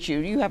they reach you?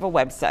 You have a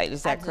website,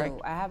 is that correct?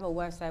 I have a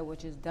website,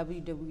 which is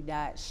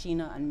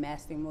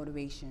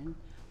www.SheenaUnmaskedMotivation,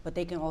 but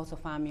they can also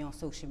find me on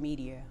social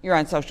media. You're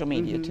on social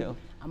media too.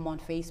 I'm on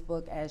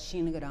Facebook as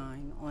Sheena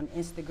Godine. On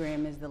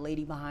Instagram as the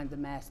Lady Behind the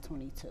Mask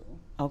 22.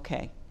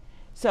 Okay.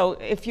 So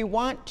if you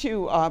want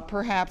to,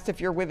 perhaps if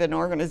you're with an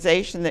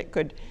organization that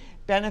could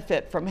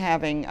benefit from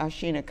having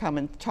Sheena come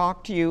and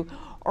talk to you,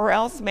 or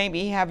else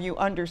maybe have you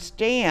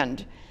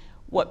understand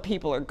what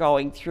people are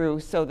going through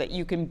so that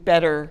you can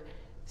better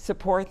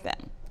support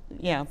them.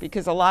 Yeah,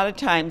 because a lot of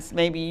times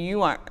maybe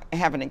you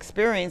haven't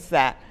experienced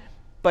that,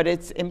 but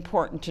it's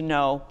important to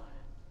know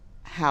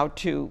how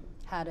to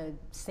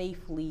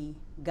safely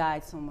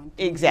guide someone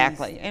through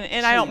exactly. these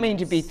And I don't mean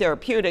to be treatments.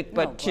 therapeutic,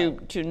 but No,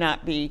 right. to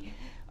not be,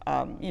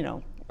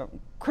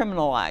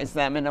 criminalize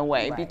them in a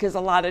way, Right. because a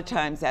lot of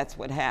times that's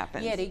what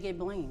happens. Yeah, they get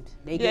blamed.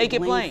 They They get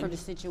get blamed for blamed. the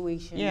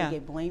situation. Yeah. They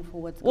get blamed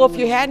for what's Well, going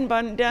if you on.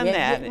 hadn't done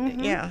Yeah, that,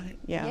 yeah,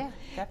 yeah.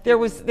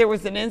 definitely. There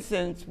was an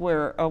instance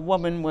where a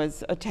woman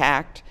was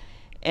attacked,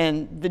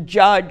 and the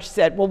judge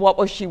said, "Well, what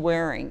was she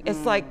wearing?"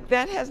 It's like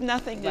that has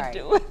nothing to Right.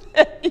 do with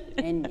it.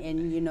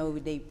 and you know,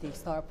 they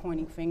start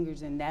pointing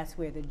fingers, and that's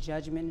where the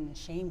judgment and the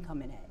shame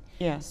come in at.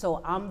 Yeah.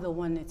 So I'm the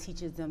one that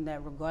teaches them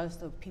that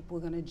regardless of people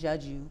are gonna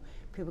judge you,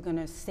 people are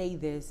gonna say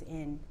this,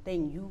 and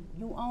then you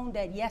own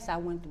that, yes, I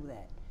went through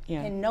that.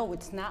 Yeah. And no,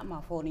 it's not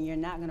my fault, and you're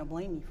not gonna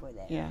blame me for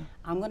that. Yeah.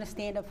 I'm gonna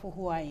stand up for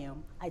who I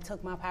am. I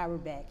took my power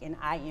back, and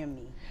I am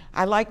me.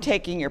 I like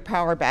taking your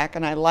power back,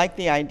 and I like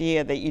the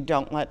idea that you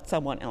don't let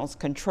someone else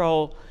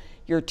control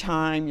your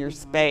time, your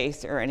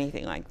space, or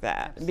anything like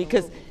that.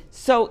 Because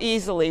so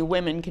easily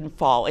women can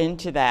fall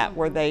into that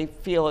where they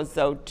feel as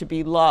though to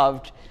be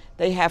loved,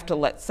 they have to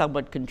let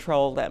someone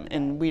control them,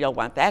 and we don't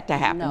want that to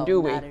happen,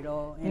 do we? No, not at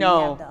all. And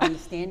no. you have to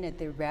understand that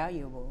they're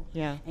valuable.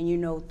 Yeah. And you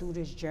know, through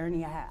this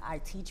journey, I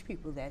teach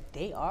people that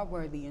they are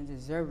worthy and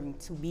deserving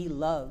to be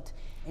loved,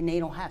 and they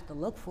don't have to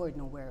look for it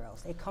nowhere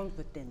else. It comes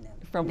within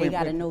them. They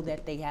got to know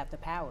that they have the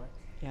power.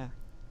 Yeah.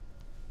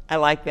 I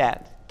like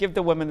that. Give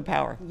the women the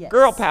power. Yes.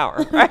 Girl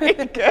power,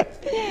 right? Good.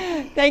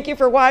 Thank you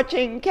for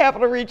watching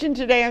Capital Region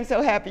today. I'm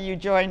so happy you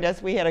joined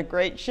us. We had a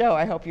great show.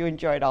 I hope you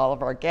enjoyed all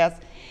of our guests.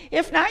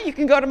 If not, you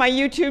can go to my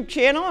YouTube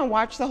channel and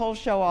watch the whole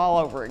show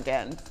all over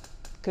again,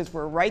 because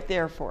we're right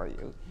there for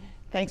you.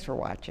 Thanks for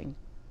watching.